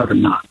the cloud or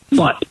not.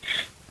 But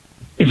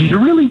if you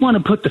really want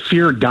to put the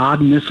fear of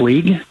God in this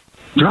league,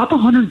 drop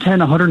 110,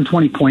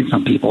 120 points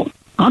on people.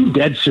 I'm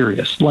dead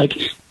serious. Like,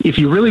 if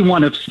you really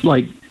want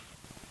to,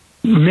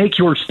 make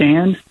your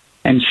stand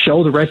and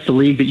show the rest of the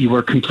league that you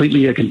are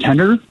completely a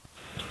contender,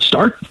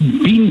 start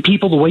beating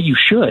people the way you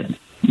should.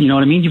 You know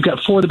what I mean? You've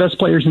got 4 of the best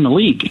players in the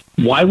league.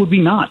 Why would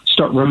we not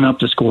start running up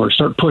the score,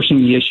 start pushing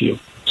the issue,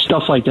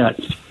 stuff like that?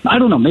 I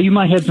don't know. Maybe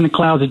my head's in the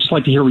clouds. I'd just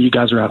like to hear where you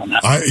guys are at on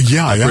that. I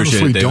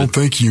honestly don't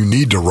think you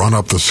need to run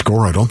up the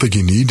score. I don't think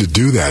you need to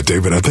do that,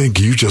 David. I think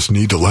you just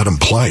need to let him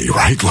play,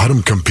 right? Let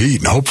him compete,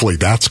 and hopefully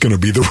that's going to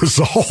be the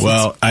result.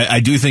 Well, I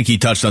do think he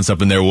touched on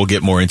something there. We'll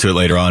get more into it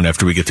later on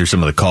after we get through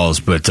some of the calls,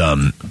 but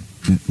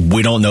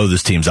we don't know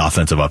this team's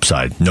offensive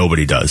upside.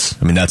 Nobody does.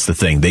 I mean, that's the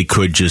thing. They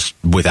could just,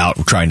 without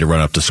trying to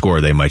run up the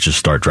score, they might just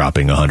start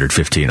dropping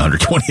 115,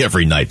 120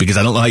 every night, because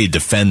I don't know how you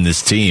defend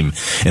this team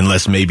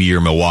unless maybe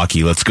you're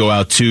Milwaukee. Let's go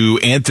out to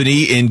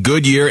Anthony in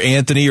Goodyear.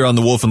 Anthony, you're on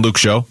the Wolf and Luke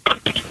show.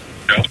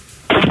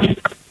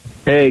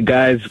 Hey,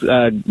 guys.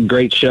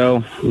 Great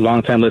show.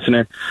 Long-time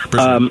listener.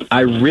 I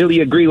really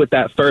agree with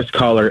that first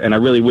caller, and I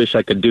really wish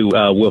I could do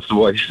Wolf's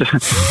voice.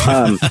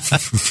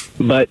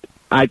 But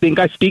I think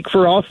I speak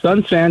for all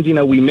Suns fans. You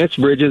know, we miss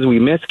Bridges. We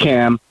miss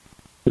Cam.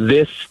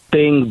 This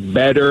thing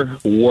better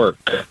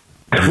work.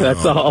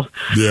 That's all.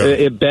 Yeah.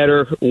 It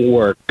better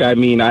work. I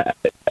mean, I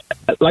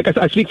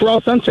speak for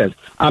all Suns fans.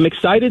 I'm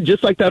excited,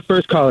 just like that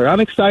first caller. I'm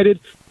excited,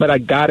 but I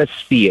got to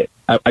see it.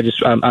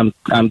 I'm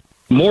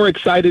more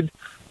excited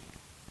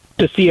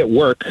to see it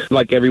work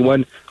like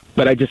everyone,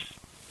 but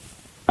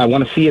I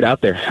want to see it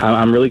out there.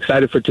 I'm really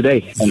excited for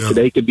today. And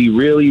today could be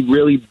really,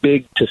 really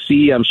big to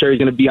see. I'm sure he's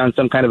going to be on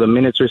some kind of a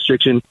minutes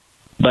restriction,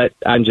 but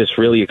I'm just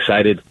really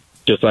excited,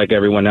 just like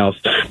everyone else.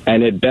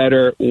 And it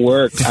better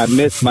work. I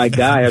miss my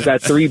guy. I've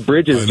got 3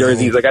 Bridges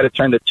jerseys. I got to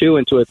turn the 2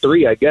 into a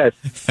 3, I guess.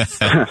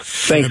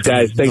 Thanks,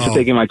 guys. Thanks for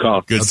taking my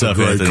call. Good stuff,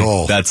 Anthony.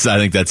 Call. I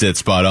think that's it.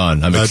 Spot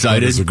on. I'm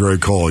excited. It's a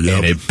great call. Yeah,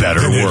 and it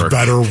better work. It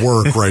better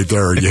work right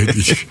there.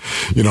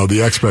 You know,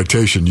 the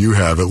expectation you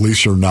have, at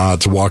least you're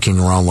not walking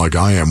around like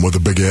I am with a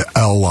big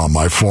L on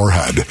my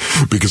forehead,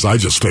 because I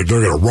just think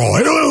they're going to roll.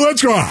 Hey,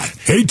 let's go.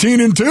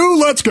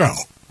 18-2. Let's go.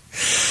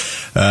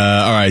 All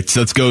right, so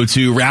let's go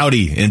to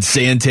Rowdy in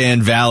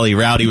Santan Valley.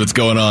 Rowdy, what's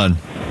going on?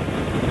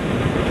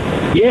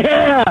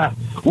 Yeah,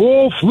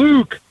 Wolf,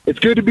 Luke, it's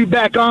good to be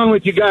back on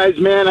with you guys,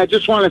 man. I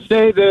just want to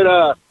say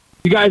that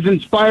you guys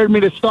inspired me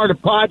to start a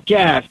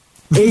podcast,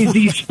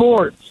 AZ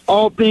Sports,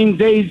 all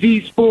things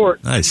AZ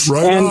Sports. Nice.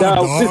 Right and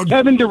on, this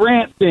Kevin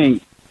Durant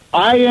thing,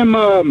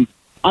 I'm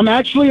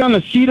actually on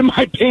the seat of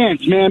my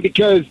pants, man,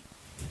 because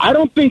I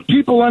don't think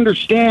people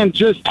understand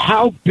just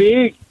how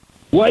big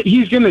what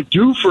he's going to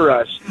do for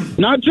us,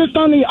 not just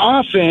on the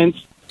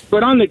offense,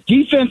 but on the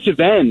defensive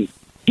end.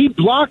 He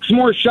blocks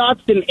more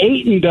shots than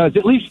Ayton does.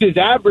 At least his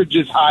average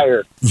is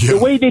higher. Yeah. The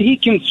way that he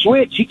can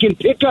switch, he can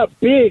pick up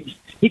bigs,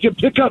 he can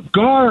pick up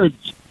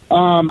guards.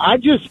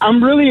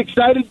 I'm really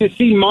excited to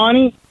see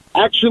Monty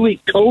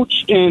actually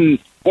coach and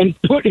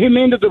put him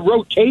into the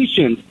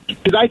rotations,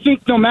 because I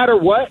think no matter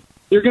what,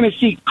 you're going to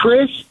see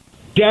Chris,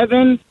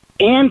 Devin,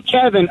 and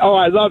Kevin. Oh,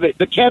 I love it.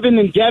 The Kevin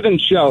and Devin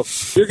show.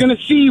 You're going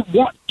to see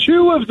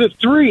 2 of the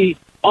 3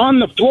 on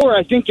the floor,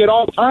 I think, at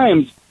all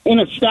times in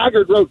a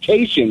staggered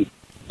rotation.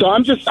 So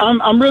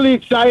I'm really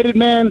excited,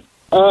 man.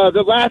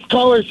 The last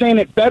caller saying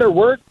it better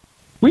work.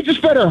 We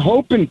just better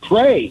hope and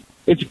pray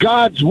it's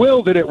God's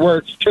will that it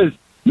works, because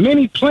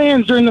many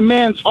plans are in the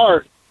man's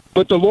heart,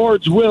 but the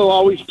Lord's will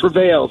always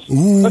prevails.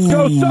 Ooh. Let's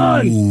go,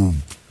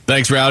 Suns!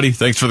 Thanks, Rowdy.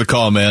 Thanks for the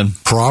call, man.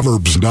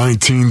 Proverbs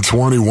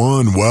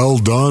 19:21. Well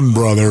done,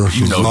 brother.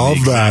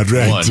 Love that,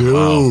 right,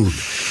 too.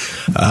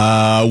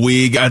 Wow.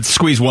 We got to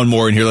squeeze one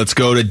more in here. Let's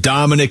go to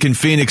Dominic in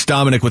Phoenix.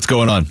 Dominic, what's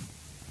going on?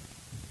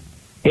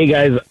 Hey,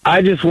 guys,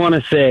 I just want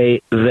to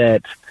say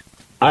that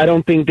I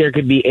don't think there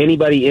could be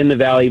anybody in the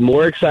Valley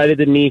more excited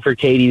than me for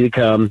Katie to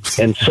come,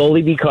 and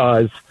solely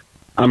because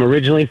I'm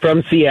originally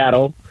from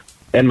Seattle.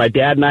 And my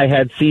dad and I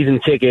had season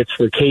tickets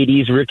for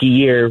KD's rookie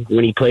year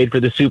when he played for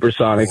the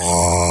Supersonics.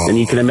 Oh. And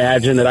you can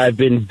imagine that I've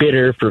been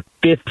bitter for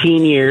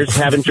 15 years,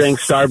 haven't drank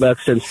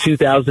Starbucks since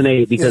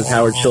 2008 because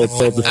Howard Schultz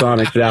sold the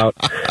Sonics out.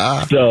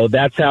 So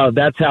that's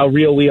how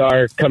real we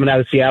are coming out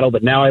of Seattle.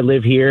 But now I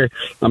live here.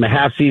 I'm a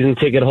half-season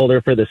ticket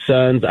holder for the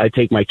Suns. I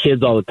take my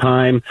kids all the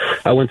time.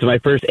 I went to my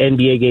first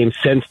NBA game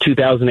since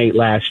 2008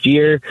 last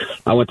year.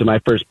 I went to my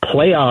first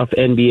playoff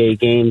NBA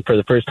game for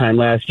the first time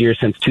last year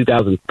since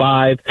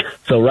 2005.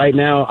 So right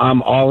now,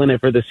 I'm all in it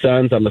for the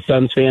Suns. I'm a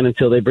Suns fan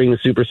until they bring the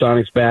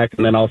Supersonics back,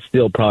 and then I'll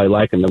still probably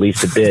like them at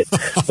least a bit.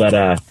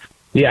 But,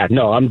 yeah,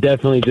 no, I'm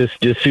definitely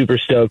just super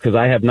stoked because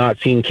I have not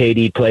seen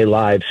KD play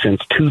live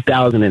since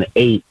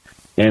 2008.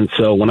 And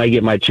so when I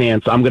get my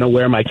chance, I'm going to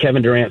wear my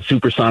Kevin Durant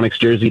Supersonics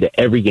jersey to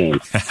every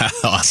game.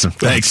 Awesome.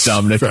 Thanks,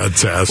 Dominic.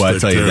 Fantastic. Well, I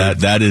tell you,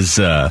 that is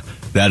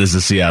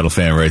a Seattle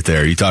fan right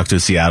there. You talk to a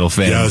Seattle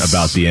fan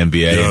about the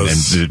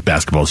NBA, and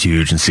basketball's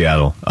huge in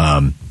Seattle.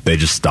 They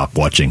just stopped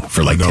watching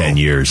for like 10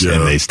 years,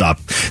 and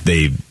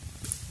they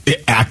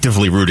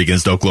actively root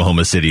against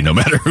Oklahoma City no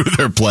matter who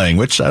they're playing,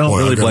 which I don't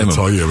really blame them. I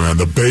tell you, man,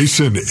 the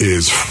Basin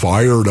is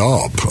fired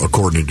up,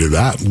 according to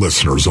that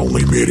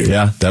listeners-only meeting.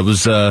 Yeah, that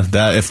was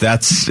that. If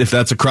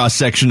that's a cross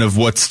section of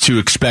what's to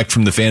expect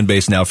from the fan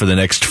base now for the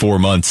next 4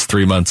 months,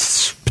 3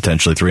 months,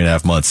 potentially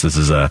 3.5 months, this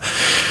is a.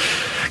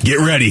 Get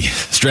ready.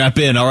 Strap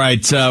in. All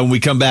right, when we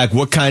come back,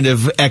 what kind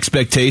of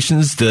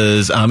expectations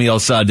does Ami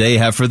El-Sadeh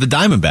have for the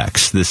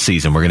Diamondbacks this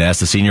season? We're going to ask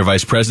the Senior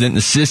Vice President and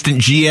Assistant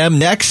GM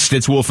next.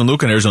 It's Wolf and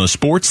Luke on Arizona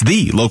Sports,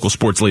 the local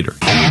sports leader.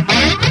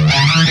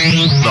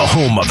 The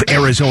home of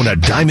Arizona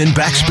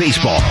Diamondbacks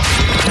baseball.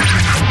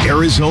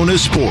 Arizona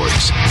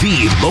Sports,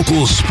 the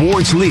local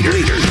sports leader.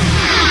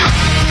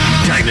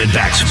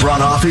 Diamondbacks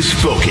front office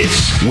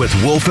focus with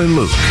Wolf and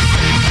Luke.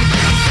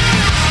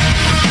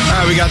 All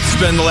right, we got to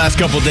spend the last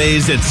couple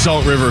days at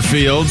Salt River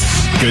Fields.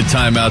 Good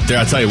time out there.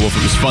 I'll tell you, Wolf,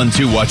 it was fun,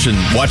 too, watching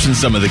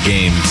some of the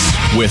games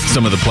with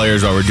some of the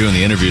players while we were doing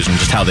the interviews and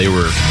just how they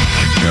were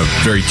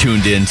very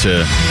tuned into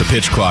the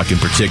pitch clock in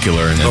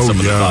particular and some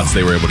of the thoughts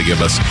they were able to give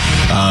us.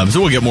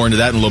 So we'll get more into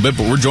that in a little bit,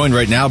 but we're joined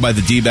right now by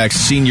the D-backs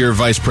Senior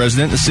Vice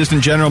President,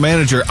 Assistant General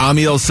Manager,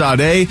 Ami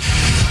El-Sadeh,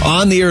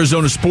 on the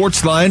Arizona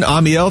Sports Line.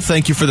 Amiel,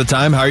 thank you for the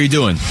time. How are you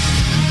doing?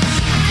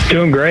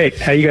 Doing great.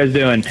 How you guys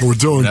doing? We're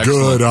doing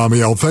good,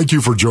 Amiel. Thank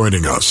you for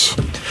joining us.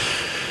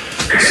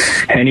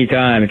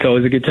 Anytime. It's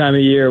always a good time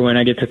of year when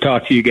I get to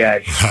talk to you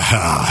guys.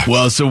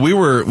 Well, so we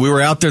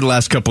were out there the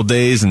last couple of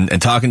days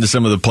and talking to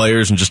some of the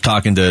players and just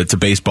talking to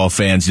baseball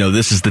fans.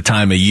 This is the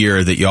time of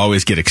year that you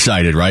always get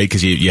excited, right?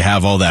 Because you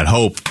have all that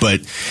hope.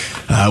 But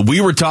we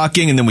were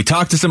talking, and then we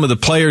talked to some of the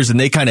players, and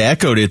they kind of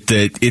echoed it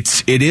that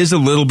it is a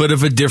little bit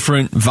of a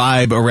different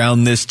vibe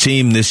around this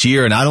team this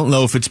year. And I don't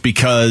know if it's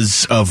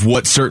because of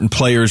what certain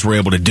players were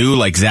able to do,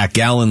 like Zach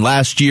Gallen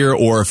last year,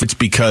 or if it's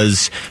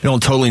because I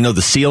don't totally know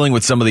the ceiling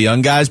with some of the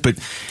young guys. But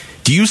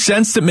do you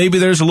sense that maybe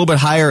there's a little bit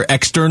higher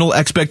external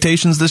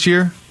expectations this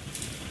year?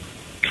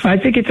 I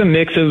think it's a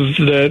mix of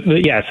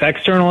the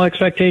external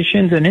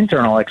expectations and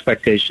internal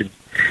expectations.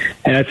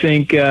 And I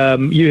think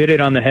you hit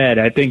it on the head.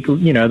 I think,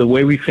 the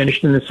way we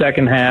finished in the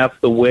second half,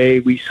 the way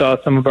we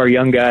saw some of our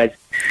young guys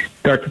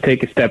start to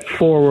take a step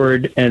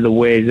forward, and the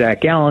way Zach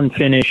Gallen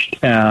finished,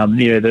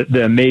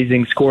 the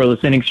amazing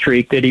scoreless inning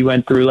streak that he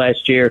went through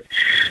last year,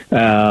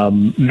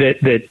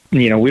 that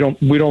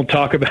we don't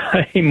talk about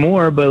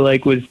anymore, but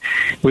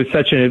was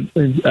such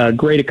a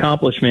great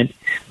accomplishment.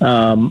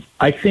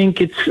 I think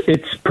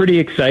it's pretty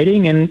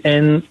exciting,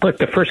 and look,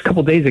 the first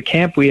couple days of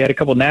camp, we had a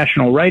couple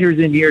national writers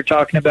in here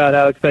talking about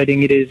how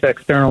exciting it is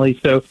externally.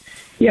 So,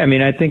 yeah,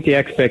 I think the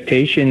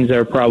expectations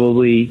are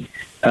probably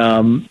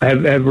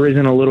have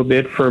risen a little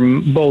bit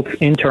from both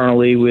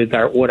internally with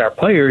what our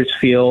players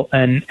feel,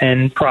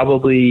 and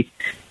probably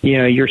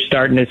you're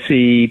starting to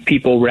see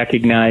people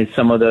recognize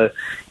some of the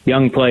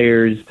young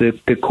players, the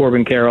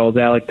Corbin Carrolls,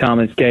 Alec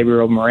Thomas,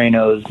 Gabriel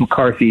Morenos,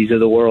 McCarthy's of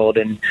the world,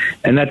 and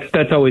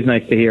that's always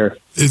nice to hear.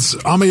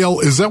 Amiel,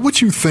 is that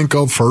what you think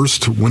of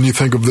first when you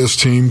think of this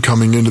team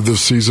coming into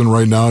this season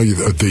right now?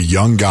 The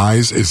young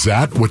guys, is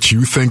that what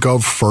you think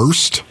of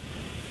first?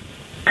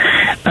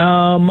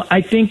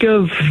 I think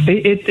of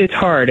it's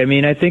hard.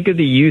 I think of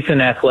the youth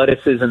and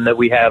athleticism that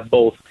we have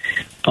both.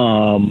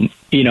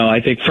 I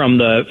think from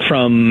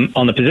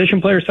on the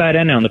position player side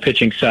and on the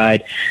pitching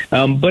side.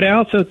 But I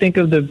also think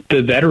of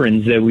the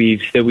veterans that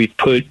we've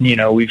put. We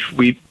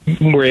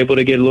were able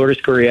to get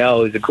Lourdes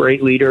Gurriel, who's a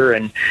great leader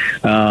and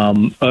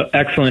an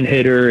excellent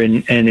hitter,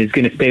 and is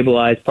going to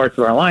stabilize parts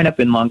of our lineup.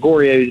 And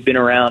Longoria, who's been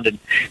around and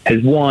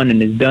has won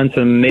and has done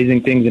some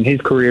amazing things in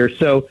his career.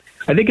 So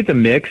I think it's a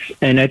mix,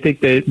 and I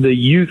think that the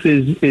youth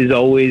is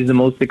always the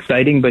most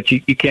exciting, but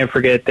you can't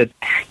forget that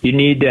you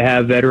need to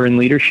have veteran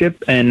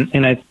leadership, and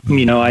I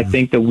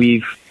think that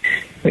we've,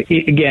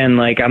 again,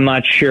 I'm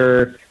not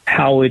sure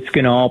how it's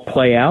going to all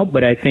play out,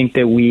 but I think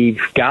that we've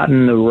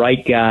gotten the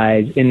right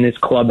guys in this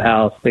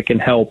clubhouse that can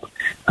help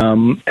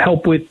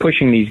help with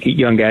pushing these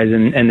young guys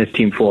and this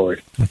team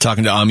forward. I'm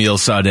talking to Amiel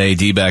Sadeh,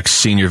 D-backs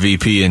senior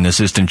VP and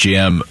assistant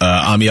GM.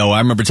 Amiel, I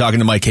remember talking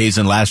to Mike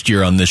Hazen last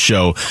year on this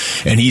show,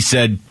 and he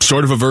said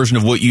sort of a version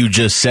of what you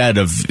just said,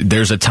 of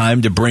there's a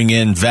time to bring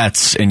in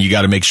vets, and you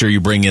got to make sure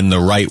you bring in the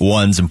right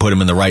ones and put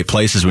them in the right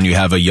places when you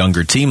have a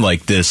younger team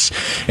like this.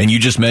 And you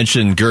just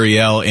mentioned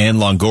Gurriel and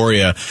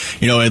Longoria.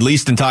 You know, at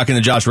least in talking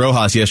to Josh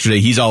Rojas yesterday,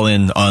 he's all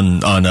in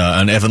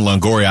on Evan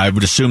Longoria. I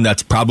would assume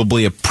that's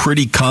probably a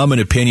pretty common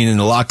opinion in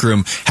the locker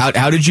room.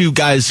 How did you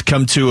guys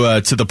come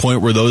to the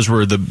point where those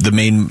were the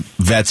main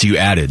vets you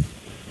added?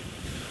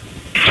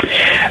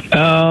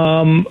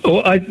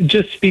 Well,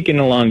 just speaking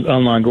on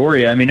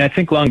Longoria, I mean, I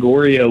think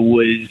Longoria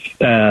was,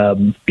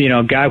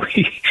 a guy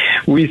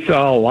we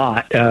saw a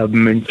lot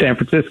in San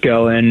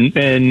Francisco,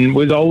 and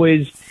was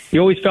always. He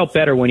always felt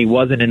better when he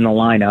wasn't in the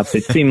lineup.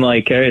 It seemed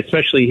like,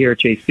 especially here at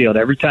Chase Field,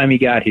 every time he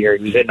got here,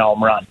 he was hitting a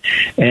home run.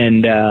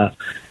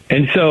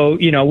 And so,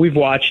 we've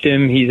watched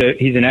him. He's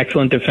an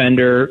excellent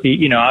defender.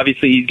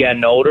 Obviously he's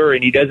gotten older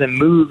and he doesn't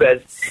move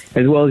as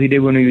well as he did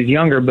when he was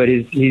younger, but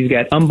he's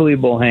got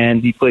unbelievable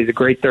hands. He plays a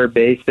great third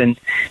base, and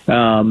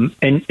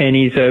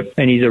he's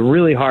a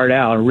really hard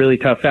out, a really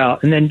tough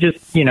out. And then just,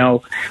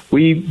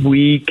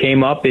 we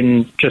came up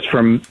and just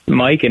from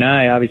Mike and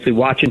I, obviously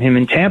watching him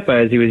in Tampa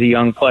as he was a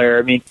young player.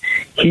 I mean,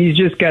 he's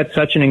just got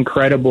such an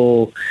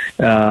incredible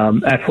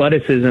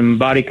athleticism,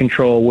 body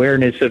control,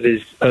 awareness of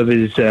his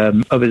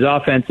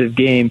offensive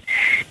game.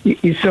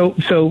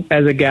 So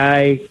as a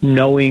guy,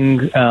 knowing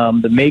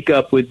the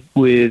makeup with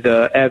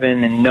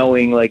Evan, and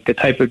knowing like the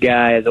type of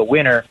guy as a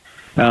winner,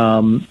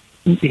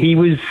 he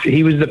was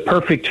the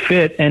perfect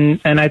fit. And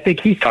I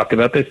think he's talked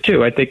about this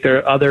too. I think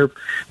the other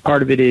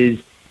part of it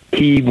is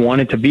he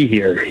wanted to be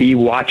here. He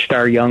watched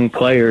our young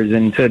players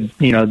and said,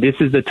 this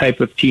is the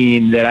type of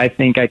team that I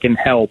think I can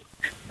help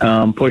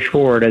push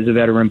forward as a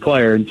veteran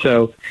player. And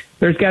so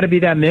there's got to be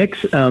that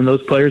mix,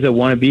 those players that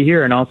want to be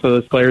here and also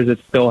those players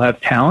that still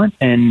have talent.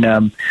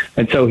 And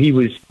so he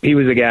was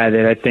a guy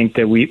that I think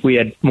that we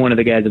had one of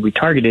the guys that we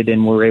targeted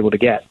and were able to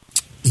get.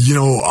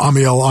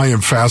 Amiel, I am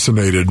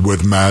fascinated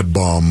with Mad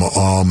Bum.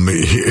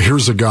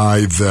 Here's a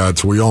guy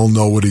that we all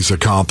know what he's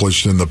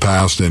accomplished in the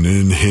past and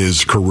in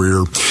his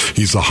career.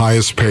 He's the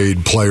highest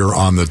paid player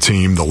on the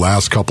team. The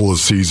last couple of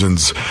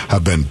seasons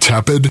have been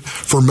tepid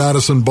for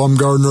Madison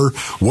Bumgarner.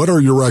 What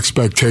are your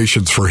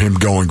expectations for him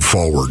going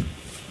forward?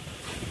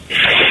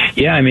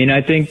 Yeah, I mean,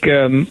 I think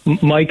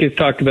Mike has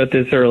talked about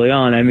this early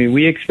on. I mean,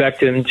 we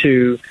expect him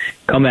to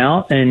come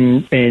out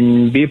and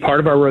be a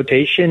part of our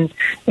rotation.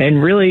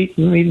 And really,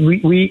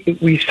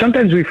 we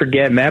sometimes we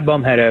forget Mad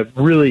Bum had a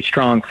really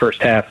strong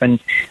first half, and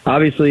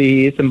obviously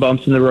he hit some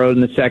bumps in the road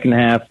in the second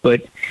half.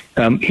 But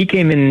he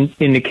came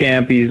into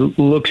camp. He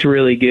looks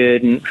really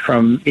good,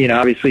 and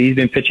obviously he's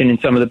been pitching in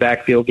some of the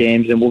backfield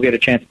games, and we'll get a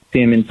chance to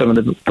see him in some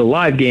of the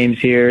live games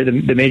here,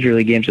 the major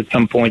league games at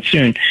some point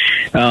soon.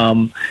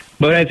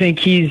 But I think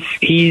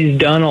he's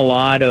done a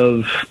lot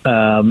of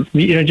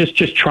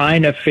just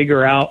trying to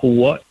figure out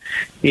what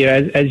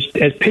as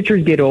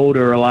pitchers get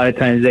older, a lot of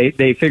times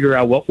they figure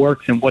out what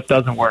works and what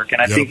doesn't work,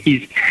 and I think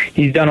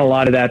he's done a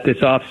lot of that this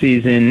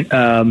offseason.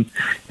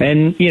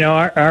 And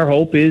our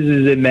hope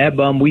is that Mad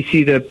Bum, we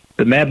see the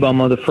Mad Bum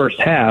of the first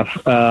half,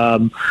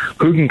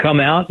 who can come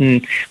out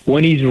and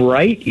when he's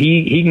right,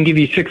 he can give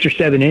you 6 or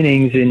 7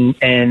 innings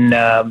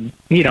and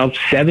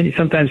 70,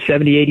 sometimes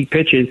 70, 80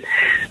 pitches,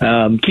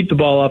 keep the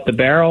ball off the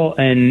barrel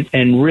and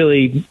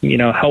really,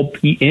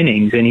 help eat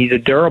innings. And he's a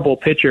durable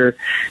pitcher.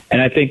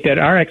 And I think that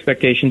our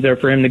expectations are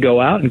for him to go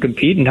out and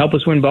compete and help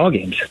us win ball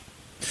games.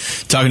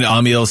 Talking to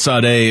Amiel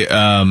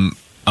Sadeh,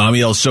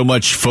 Amiel, so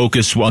much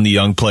focus on the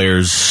young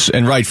players,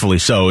 and rightfully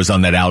so, is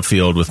on that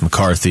outfield with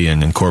McCarthy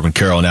and Corbin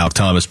Carroll and Alek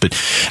Thomas. But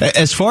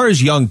as far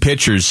as young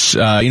pitchers,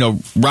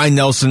 Ryan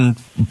Nelson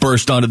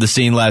burst onto the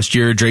scene last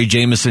year. Dre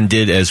Jameson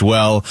did as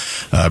well.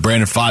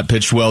 Brandon Pfaadt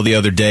pitched well the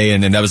other day,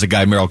 and that was a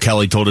guy Merrill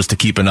Kelly told us to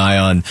keep an eye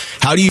on.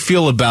 How do you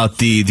feel about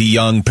the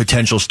young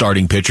potential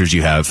starting pitchers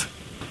you have?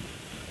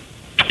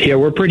 Yeah,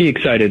 we're pretty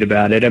excited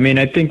about it. I mean,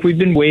 I think we've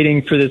been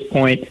waiting for this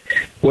point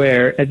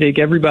where I think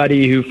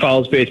everybody who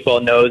follows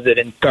baseball knows that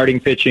in starting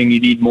pitching, you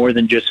need more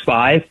than just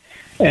 5.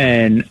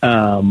 And,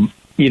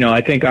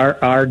 I think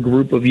our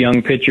group of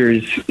young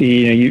pitchers,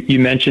 you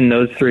mentioned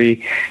those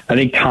 3. I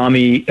think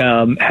Tommy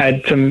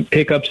had some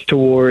hiccups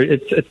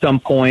at some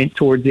point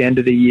towards the end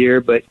of the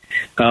year, but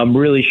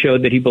really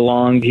showed that he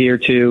belonged here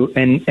too.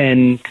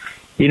 And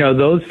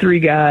those 3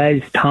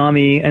 guys,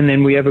 Tommy, and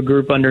then we have a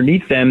group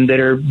underneath them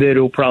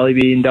that'll probably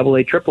be in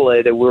AA,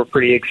 AAA that we're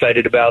pretty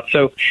excited about.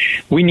 So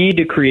we need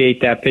to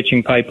create that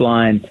pitching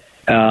pipeline.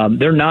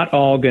 They're not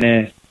all going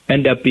to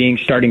end up being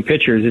starting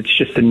pitchers. It's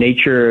just the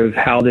nature of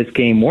how this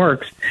game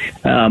works.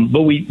 But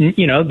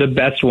the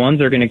best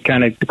ones are going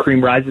to the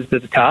cream rises to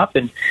the top,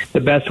 and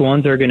the best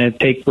ones are going to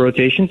take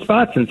rotation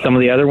spots, and some of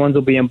the other ones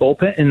will be in the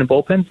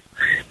bullpen.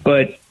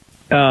 But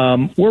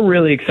we're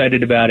really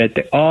excited about it.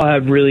 They all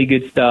have really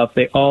good stuff.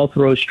 They all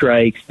throw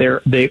strikes.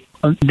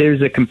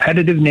 There's a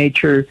competitive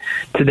nature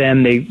to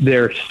them.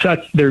 They're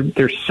such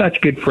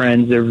good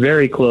friends. They're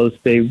very close.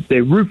 They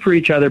root for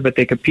each other, but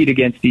they compete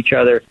against each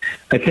other.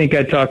 I think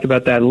I talked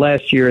about that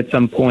last year at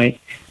some point.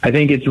 I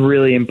think it's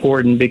really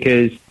important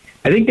because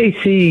I think they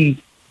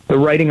see the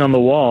writing on the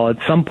wall. At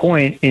some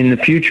point in the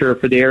future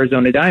for the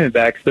Arizona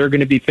Diamondbacks, they're going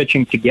to be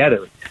pitching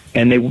together,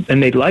 and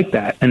they like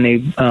that.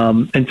 And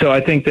so I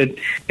think that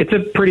it's a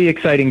pretty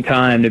exciting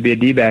time to be a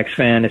D-backs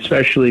fan,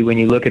 especially when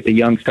you look at the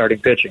young starting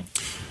pitching.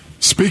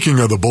 Speaking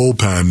of the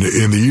bullpen,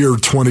 in the year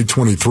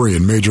 2023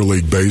 in Major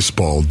League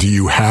Baseball, do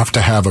you have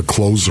to have a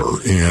closer?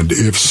 And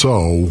if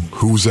so,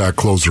 who's that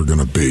closer going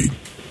to be?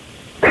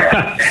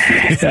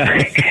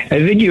 I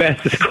think you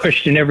ask this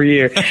question every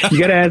year. You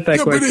got to ask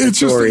that question. But it's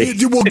Story.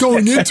 Well,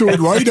 going into it,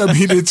 right? I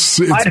mean, it's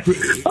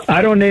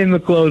I don't name the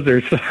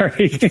closer.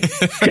 Sorry.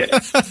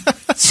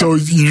 So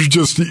you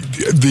just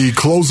the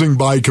closing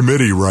by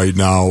committee right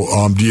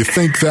now. Do you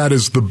think that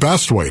is the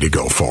best way to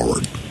go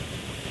forward?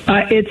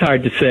 It's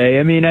hard to say.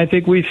 I mean, I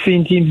think we've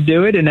seen teams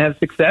do it and have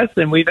success,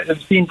 and we've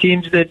seen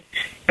teams that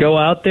go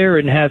out there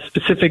and have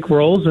specific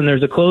roles, and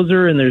there's a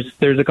closer, and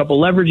there's a couple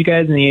leverage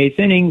guys in the eighth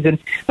innings, and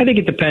I think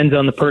it depends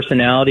on the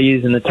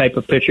personalities and the type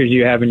of pitchers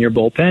you have in your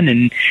bullpen,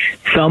 and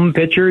some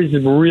pitchers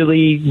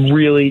really,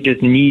 really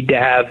just need to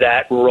have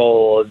that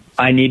role.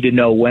 I need to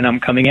know when I'm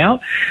coming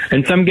out,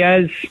 and some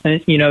guys,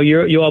 you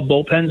have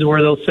bullpens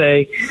where they'll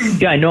say,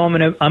 "Yeah, I know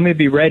I'm gonna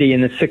be ready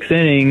in the sixth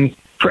inning."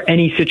 For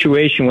any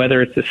situation,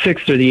 whether it's the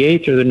sixth or the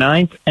eighth or the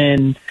ninth,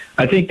 and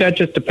I think that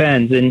just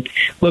depends. And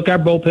look, our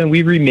bullpen,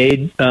 we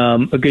remade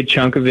a good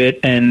chunk of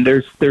it, and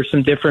there's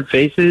some different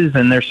faces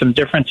and there's some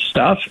different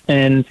stuff,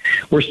 and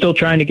we're still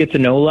trying to get to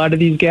know a lot of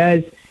these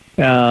guys.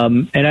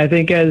 And I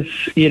think as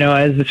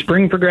the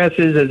spring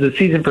progresses, as the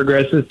season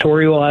progresses,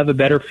 Torey will have a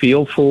better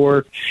feel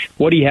for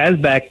what he has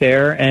back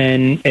there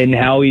and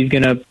how he's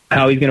gonna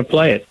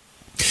play it.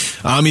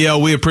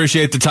 Amiel, we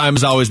appreciate the time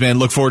as always, man.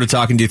 Look forward to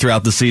talking to you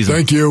throughout the season.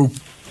 Thank you.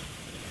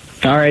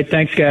 All right,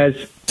 thanks, guys.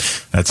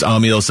 That's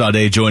Amiel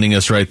Sade joining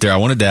us right there. I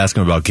wanted to ask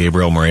him about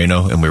Gabriel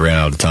Moreno, and we ran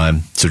out of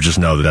time. So just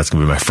know that's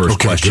going to be my first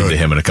question to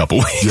him in a couple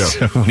weeks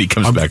when he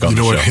comes back on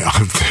the show. You know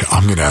what?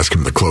 I'm going to ask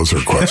him the closer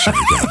question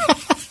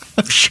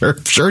again.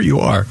 Sure you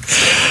are.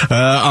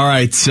 All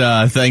right.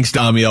 Thanks to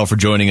Amiel for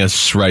joining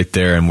us right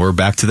there. And we're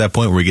back to that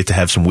point where we get to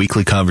have some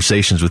weekly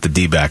conversations with the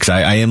D-backs.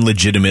 I am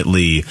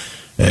legitimately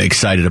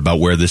excited about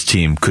where this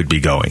team could be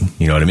going.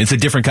 You know what I mean? It's a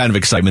different kind of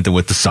excitement than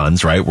with the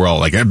Suns, right? We're all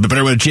like, I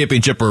better win a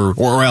championship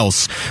or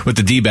else. With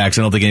the D-backs,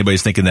 I don't think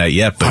anybody's thinking that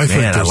yet. But I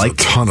think there's a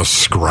ton of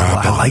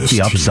scrap. I like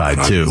the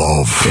upside too.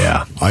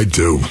 I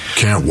do.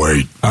 Can't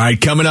wait. All right,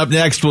 coming up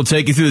next, we'll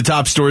take you through the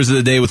top stories of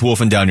the day with Wolf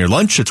and Down Your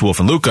Lunch. It's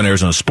Wolf and Luke on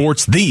Arizona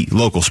Sports, the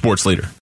local sports leader.